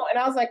 And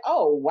I was like,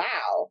 oh,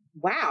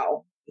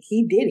 wow.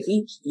 He did.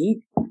 He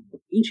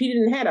cheated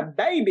and had a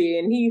baby,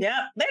 and he... Yep,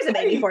 there's a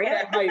baby for you.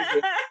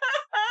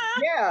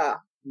 Yeah.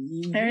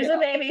 There's a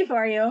baby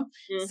for you.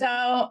 Mm-hmm.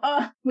 So,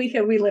 we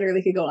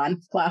literally could go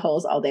on plot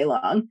holes all day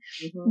long.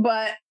 Mm-hmm.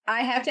 But I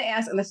have to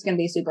ask, and this is going to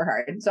be super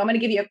hard. So I'm going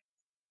to give you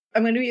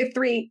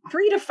 3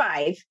 to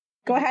 5.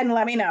 Go ahead and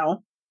let me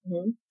know.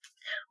 Mm-hmm.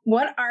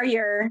 What are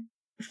your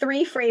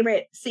 3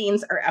 favorite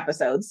scenes or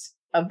episodes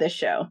of this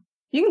show?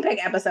 You can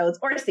pick episodes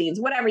or scenes,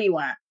 whatever you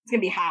want. It's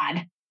gonna be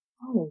hard.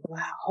 Oh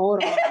wow!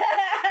 Hold on.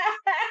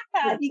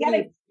 you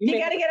gotta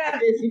get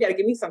up. You gotta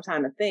give me some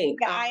time to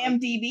think.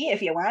 IMDb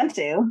if you want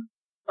to.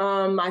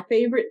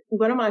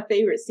 One of my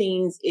favorite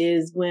scenes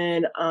is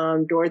when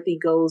Dorothy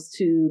goes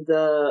to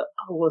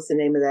what's the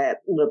name of that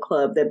little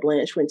club that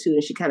Blanche went to,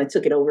 and she kind of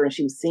took it over and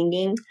she was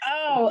singing.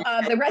 Oh,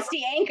 the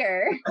Rusty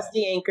Anchor.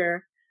 Rusty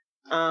Anchor.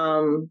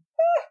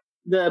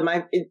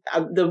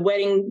 The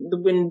wedding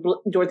when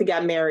Dorothy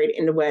got married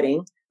in the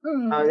wedding.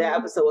 That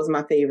episode was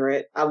my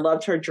favorite. I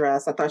loved her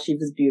dress. I thought she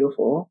was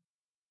beautiful.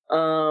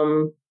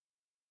 Oh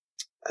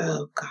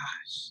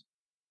gosh.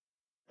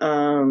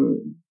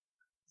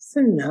 It's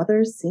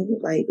another scene,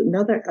 like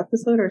another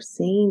episode or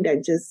scene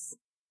that just.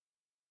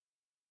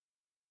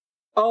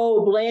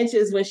 Oh,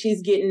 Blanche's when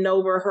she's getting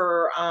over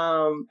her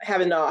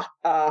having a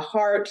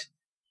heart.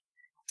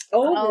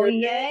 Over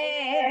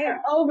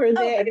there. Over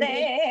there.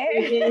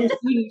 And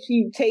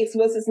she takes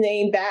what's his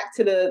name back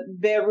to the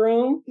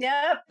bedroom.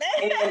 Yep.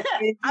 And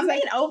I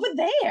mean, over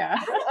there.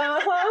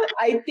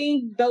 I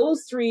think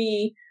those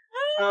three,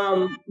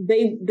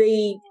 they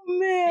make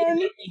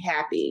me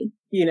happy.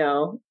 You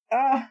know.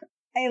 Oh,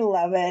 I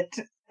love it.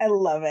 I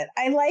love it.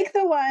 I like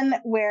the one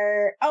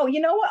where,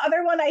 you know what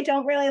other one I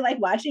don't really like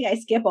watching, I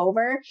skip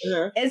over,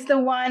 is the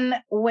one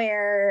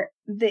where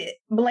the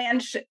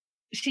Blanche,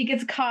 she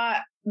gets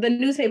caught, the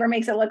newspaper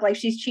makes it look like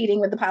she's cheating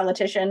with the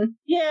politician.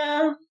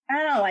 Yeah.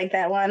 I don't like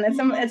that one.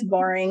 It's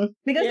boring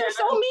because they're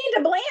so mean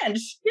to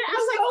Blanche. Yeah, I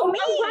was like,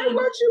 why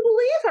would you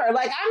believe her?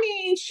 Like, I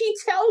mean, she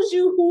tells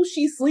you who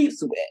she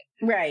sleeps with.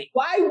 Right.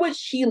 Why would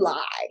she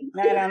lie?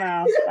 I don't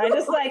know.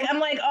 I'm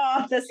like,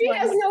 oh, this she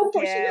has no, she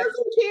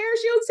doesn't care.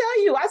 She'll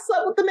tell you, I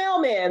slept with the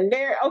mailman.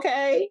 There,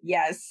 okay.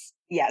 Yes.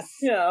 You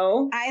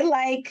know. I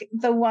like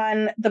the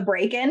one, the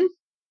break-in,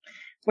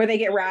 where they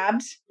get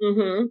robbed.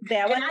 Mm-hmm.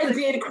 That one. And I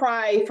did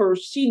cry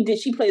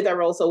she played that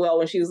role so well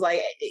when she was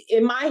like,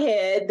 in my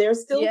head, they're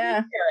still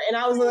there. And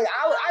I was like,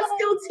 I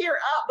still tear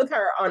up with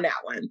her on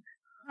that one.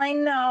 I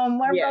know.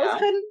 Rose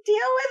couldn't deal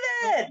with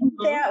it.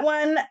 Mm-hmm. That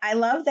one. I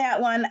love that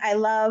one. I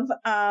love,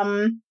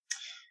 oh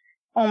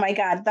my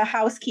God, the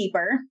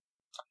housekeeper,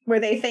 where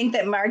they think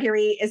that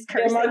Marguerite is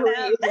cursing them.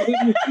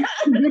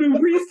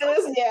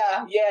 Priestess.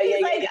 Yeah.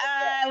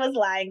 I was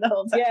lying the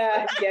whole time.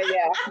 Yeah.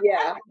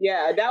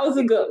 That was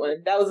a good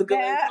one. So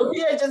yeah,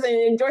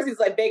 and Dorothy's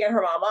like begging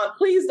her mom,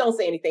 please don't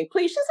say anything.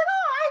 Please. She's like,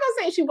 I ain't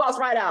gonna say. She walks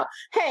right out.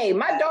 Hey,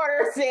 my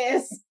daughter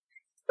says.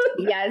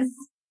 Yes.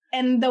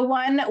 And the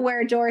one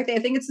where Dorothy, I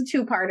think it's a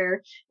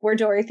two-parter, where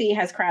Dorothy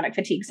has chronic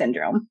fatigue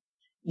syndrome.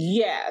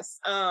 Yes.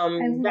 I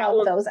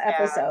love those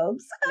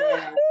episodes.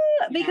 Yeah.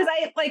 Because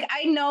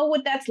I know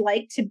what that's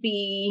like to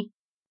be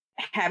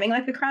having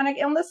like a chronic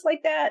illness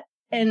like that,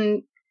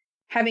 and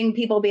having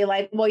people be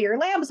like, well, your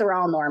labs are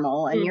all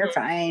normal and you're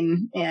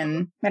fine.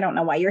 And I don't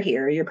know why you're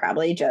here. You're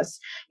probably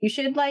you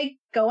should like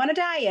go on a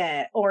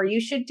diet, or you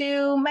should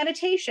do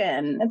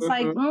meditation. It's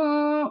like,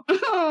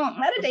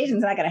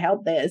 meditation's not going to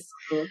help this.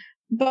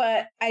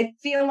 But I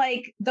feel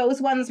like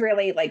those ones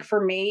really, like, for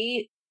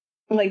me,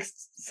 like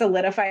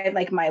solidified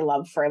like my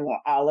love for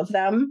all of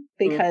them,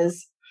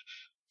 because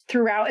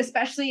throughout,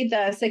 especially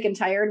the sick and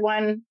tired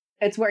one,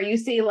 it's where you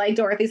see like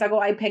Dorothy's like,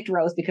 I picked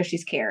Rose because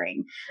she's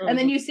caring. And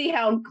then you see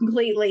how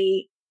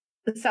completely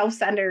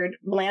self-centered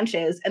Blanche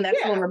is. And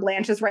that's when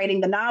Blanche is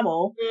writing the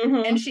novel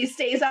and she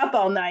stays up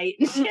all night.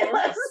 She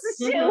looks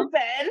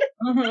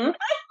stupid.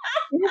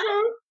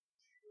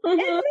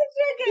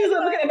 She's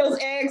looking at those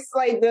eggs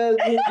like like,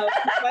 what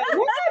are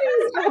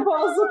these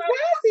eyeballs? Look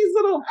at these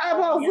little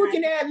eyeballs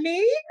looking at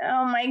me.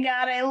 Oh my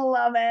God, I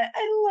love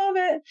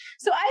it.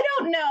 So I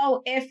don't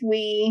know if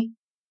we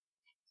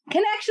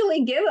can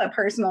actually give a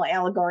personal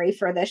allegory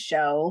for this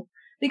show,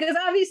 because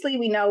obviously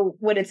we know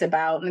what it's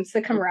about, and it's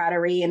the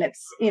camaraderie, and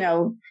it's, you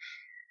know,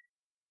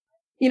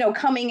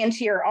 coming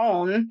into your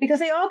own, because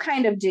they all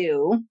kind of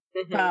do,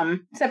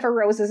 except for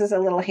Rose's is a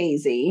little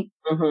hazy.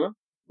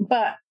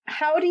 But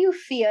how do you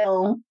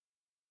feel,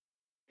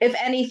 if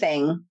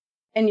anything,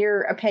 in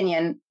your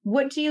opinion,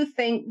 what do you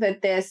think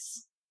that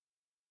this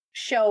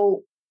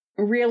show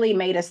really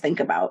made us think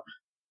about?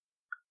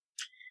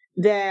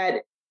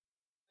 That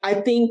I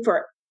think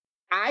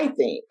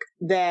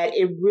that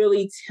it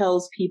really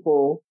tells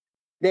people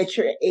that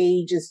your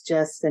age is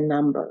just a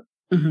number,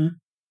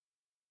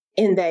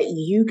 and that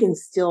you can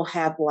still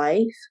have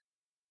life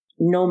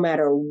no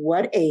matter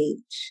what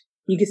age.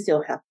 You can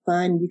still have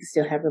fun. You can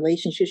still have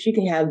relationships. You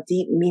can have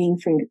deep,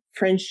 meaningful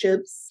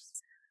friendships.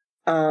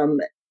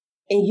 And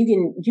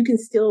you can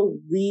still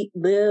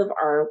live,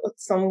 or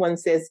someone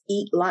says,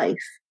 eat life.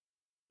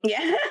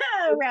 Yeah,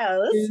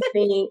 Rose.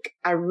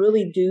 I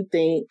really do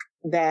think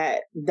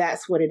that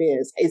that's what it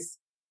is.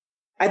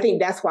 I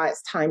think that's why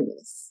it's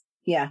timeless.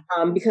 Yeah.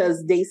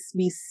 Because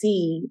we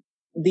see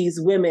these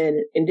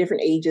women in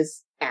different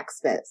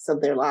aspects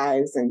of their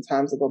lives and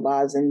times of their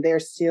lives, and they're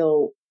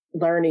still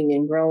learning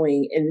and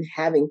growing and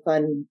having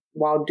fun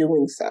while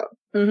doing so.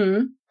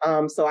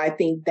 So I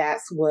think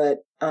that's what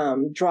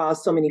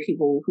draws so many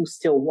people who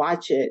still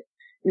watch it.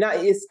 Now,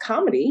 it's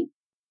comedy,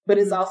 but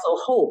it's also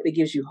hope. It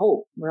gives you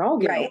hope. We're all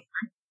getting older.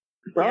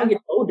 We're all getting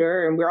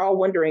older, and we're all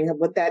wondering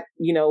what that,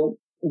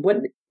 what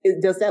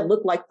does that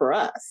look like for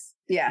us?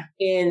 Yeah.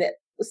 And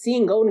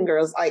seeing Golden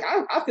Girls, like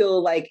I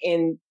feel like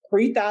in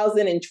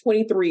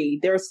 3023,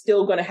 they're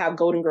still going to have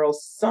Golden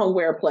Girls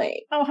somewhere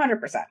playing. Oh, 100%.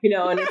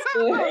 And it's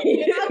good. How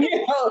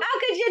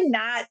could you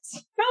not?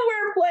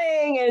 Somewhere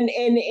playing,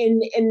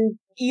 and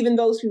even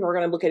those people are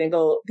going to look at it and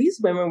go, these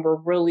women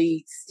were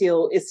really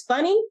still, it's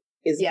funny,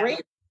 it's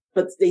great,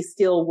 but they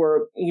still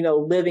were,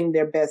 living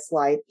their best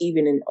life,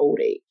 even in old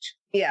age.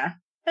 Yeah.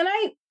 And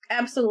I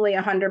absolutely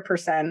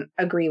 100%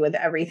 agree with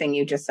everything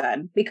you just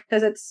said,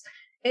 because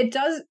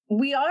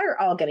we are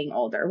all getting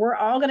older. We're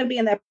all going to be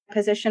in that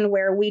position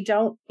where we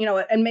don't,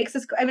 it makes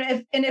us,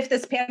 if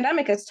this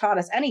pandemic has taught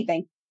us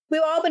anything,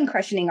 we've all been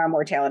questioning our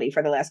mortality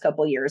for the last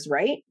couple of years,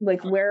 right?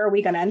 Like, where are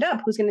we going to end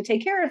up? Who's going to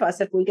take care of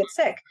us if we get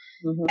sick?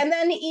 Mm-hmm. And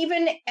then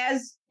even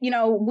as,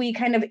 we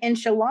kind of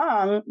inch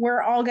along,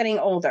 we're all getting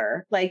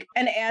older. Like,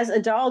 and as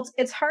adults,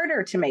 it's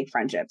harder to make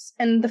friendships.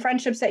 And the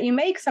friendships that you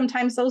make,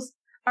 sometimes those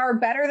are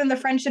better than the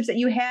friendships that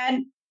you had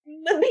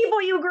with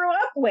people you grew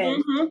up with.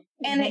 Mm-hmm.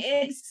 And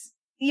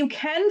you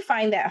can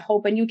find that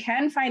hope, and you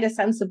can find a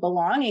sense of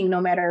belonging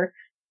no matter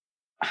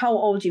how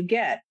old you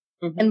get.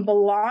 Mm-hmm. And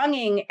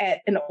belonging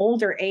at an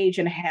older age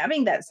and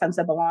having that sense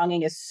of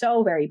belonging is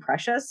so very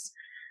precious,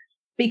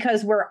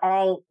 because we're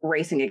all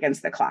racing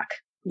against the clock.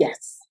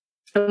 Yes.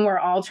 And we're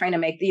all trying to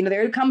make,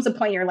 there comes a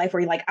point in your life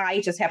where you're like, I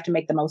just have to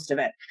make the most of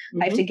it.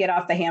 Mm-hmm. I have to get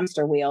off the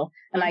hamster wheel,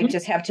 and mm-hmm. I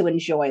just have to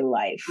enjoy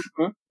life.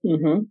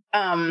 Mm-hmm.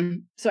 Mm-hmm.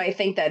 So I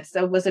think that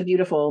was a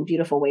beautiful,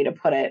 beautiful way to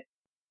put it.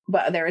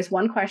 But there is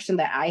one question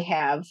that I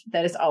have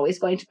that is always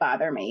going to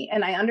bother me.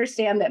 And I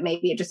understand that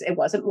maybe it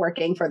wasn't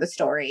working for the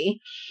story.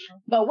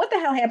 But what the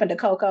hell happened to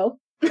Coco?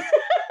 So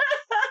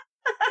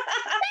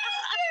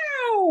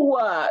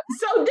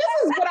this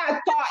is what I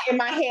thought in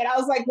my head. I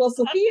was like, well,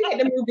 Sophia had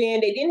to move in.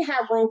 They didn't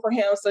have room for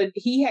him, so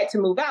he had to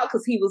move out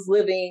because he was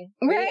living.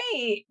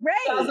 Right.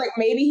 So I was like,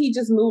 maybe he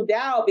just moved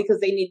out because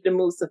they needed to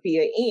move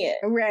Sophia in.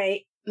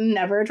 Right.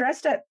 Never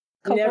addressed it.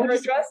 Coco never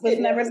addressed it.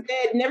 Never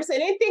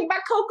said anything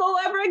about Coco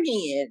ever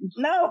again.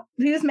 No,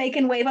 he was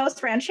making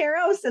huevos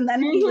rancheros, and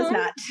then he was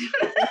not.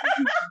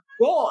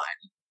 Gone.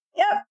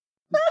 Yep.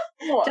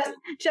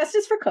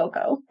 Justice for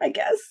Coco, I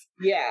guess.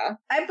 Yeah.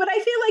 But I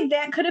feel like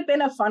that could have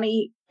been a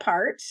funny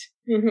part.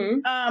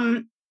 Mm-hmm.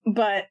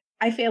 But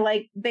I feel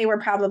like they were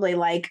probably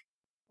like,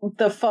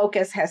 the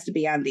focus has to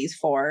be on these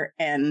four,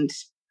 and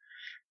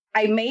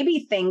I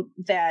maybe think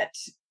that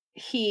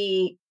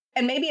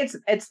and maybe it's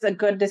a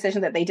good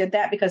decision that they did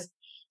that, because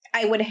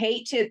I would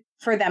hate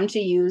for them to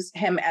use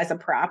him as a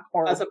prop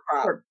for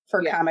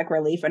comic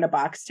relief in a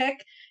box tick,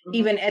 mm-hmm.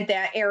 even at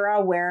that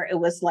era where it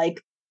was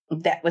like,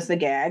 that was the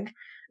gag,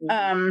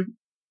 mm-hmm.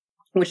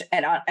 Which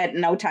at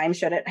no time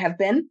should it have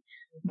been.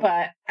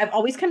 But I've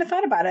always kind of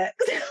thought about it.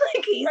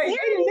 Like, right,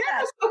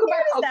 never spoke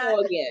about Coco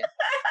again.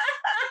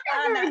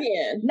 Never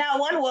again. Not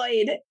one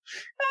word.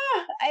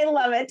 I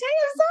love it.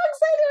 I'm so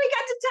excited we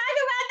got to talk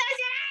about this.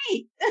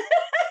 Yay!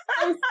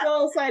 I'm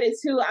so excited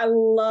too. I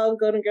love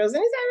Golden Girls.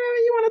 Anytime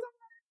you want to talk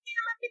about it,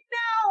 let me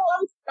know.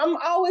 I'm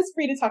always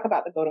free to talk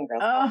about the Golden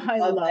Girls. Oh, I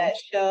love that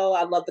show.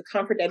 I love the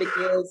comfort that it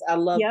gives. I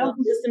love the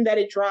wisdom that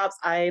it drops.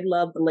 I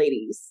love the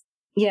ladies.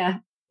 Yeah.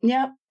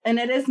 Yep. And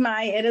it is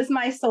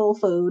my soul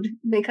food,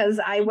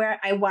 because I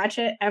watch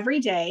it every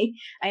day.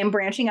 I am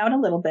branching out a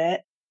little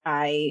bit.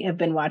 I have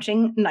been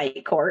watching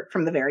Night Court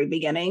from the very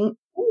beginning.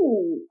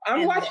 Ooh,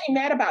 I'm watching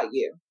Mad About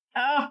You.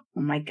 Oh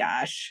my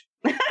gosh.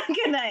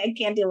 I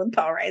can't deal with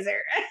Paul Reiser.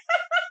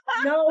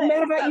 No,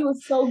 Mad About You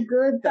is so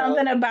good, though.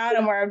 Something about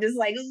him where I'm just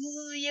like,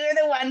 you're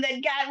the one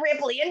that got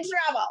Ripley in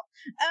trouble.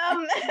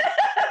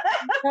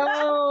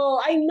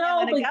 No, I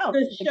know, but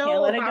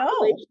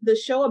the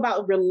show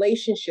about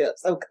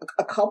relationships, a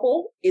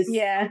couple is so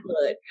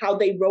good. How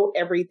they wrote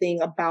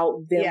everything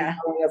about them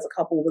growing as a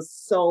couple was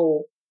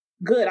so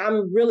good.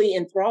 I'm really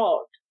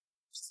enthralled,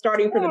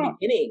 starting from the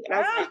beginning. And I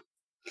was like,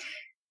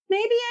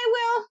 maybe I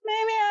will.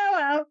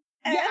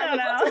 I don't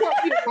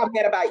know.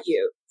 Mad About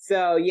You.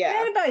 So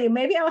Mad About You.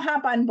 Maybe I'll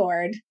hop on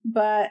board.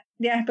 But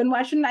yeah, I've been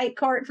watching Night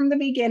Court from the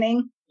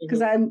beginning because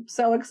mm-hmm. I'm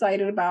so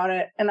excited about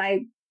it, and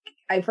I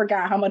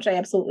forgot how much I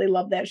absolutely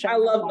love that show. I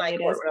loved Night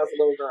Court when I was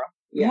a little girl.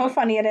 Yeah. How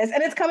funny it is,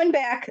 and it's coming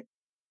back.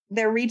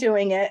 They're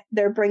redoing it.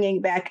 They're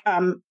bringing back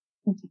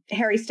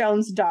Harry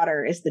Stone's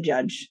daughter is the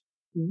judge.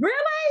 Really?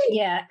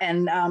 Yeah,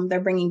 and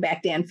they're bringing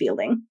back Dan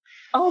Fielding.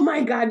 Oh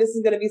my God, this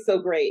is going to be so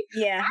great.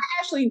 Yeah. I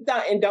actually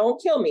thought, and don't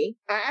kill me,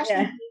 I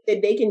actually think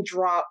that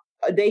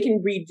they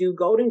can redo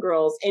Golden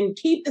Girls and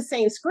keep the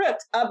same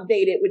script,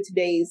 updated with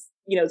today's,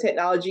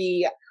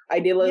 technology,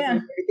 idealism,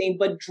 and everything,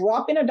 but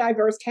drop in a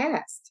diverse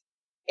cast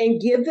and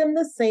give them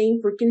the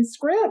same freaking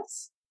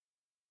scripts.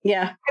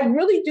 Yeah. I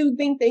really do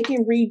think they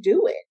can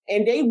redo it.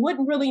 And they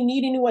wouldn't really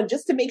need anyone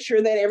just to make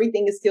sure that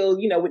everything is still,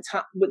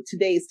 with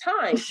today's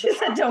time. She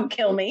said, don't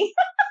kill me.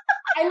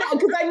 I know,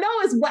 because I know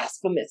it's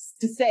blasphemous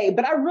to say,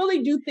 but I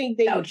really do think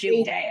that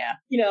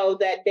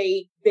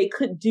they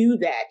could do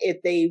that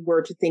if they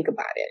were to think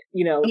about it,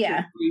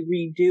 to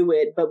redo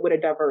it, but with a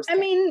diverse. I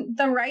mean,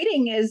 the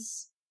writing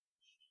it's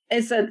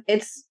a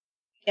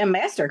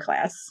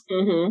masterclass.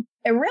 Mm-hmm.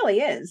 It really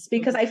is,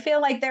 because I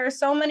feel like there are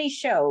so many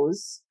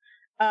shows,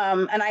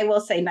 and I will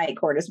say Night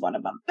Court is one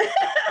of them,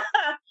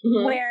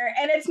 mm-hmm.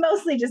 and it's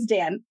mostly just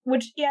Dan,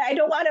 which, I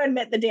don't want to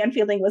admit that Dan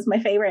Fielding was my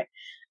favorite.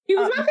 He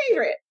was my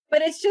favorite.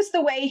 But it's just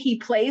the way he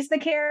plays the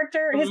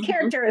character. His mm-hmm.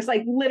 character is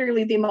like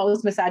literally the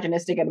most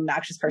misogynistic and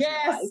obnoxious person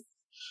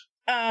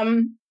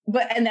alive.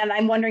 and then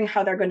I'm wondering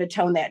how they're going to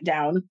tone that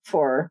down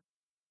for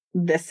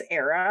this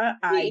era.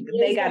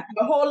 They got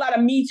a whole lot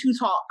of Me Too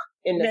talk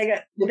in this.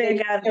 They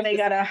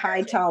got a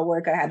high, tall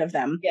work ahead of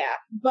them. Yeah.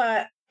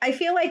 But I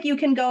feel like you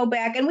can go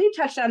back, and we've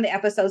touched on the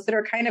episodes that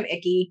are kind of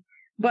icky,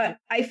 but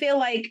I feel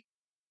like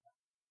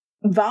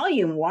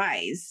volume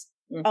wise,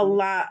 a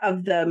lot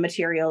of the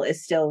material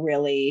is still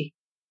really,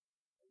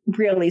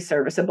 really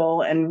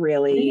serviceable and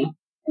really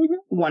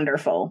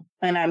wonderful.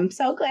 And I'm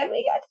so glad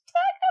we got to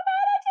talk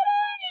about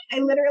it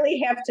today. I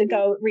literally have to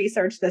go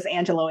research this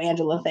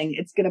Angela thing.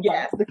 It's going to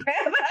bump the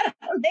crap out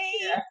of me.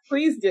 Yeah,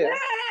 please do.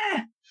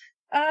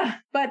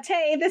 But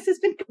Tay, this has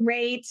been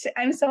great.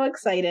 I'm so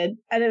excited.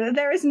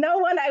 There is no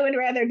one I would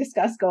rather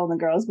discuss Golden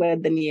Girls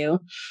with than you.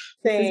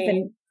 This has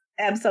been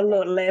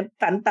absolutely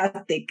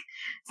fantastic.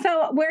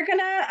 So we're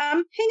gonna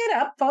hang it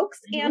up, folks.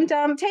 And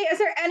Tay, is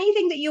there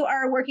anything that you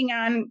are working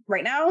on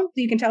right now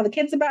that you can tell the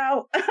kids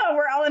about?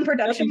 We're all in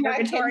production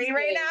purgatory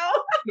right now.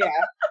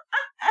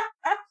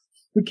 Yeah.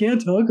 We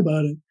can't talk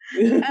about it.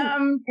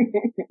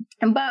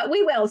 But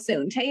we will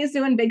soon. Tay is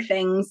doing big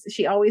things.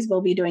 She always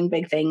will be doing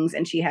big things,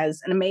 and she has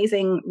an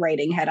amazing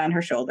writing head on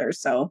her shoulders.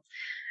 So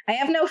I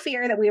have no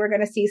fear that we were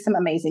going to see some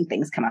amazing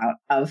things come out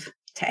of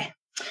Tay.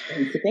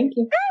 Thank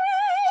you. All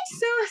right.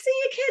 So see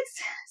you,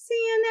 kids. See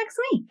you next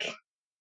week.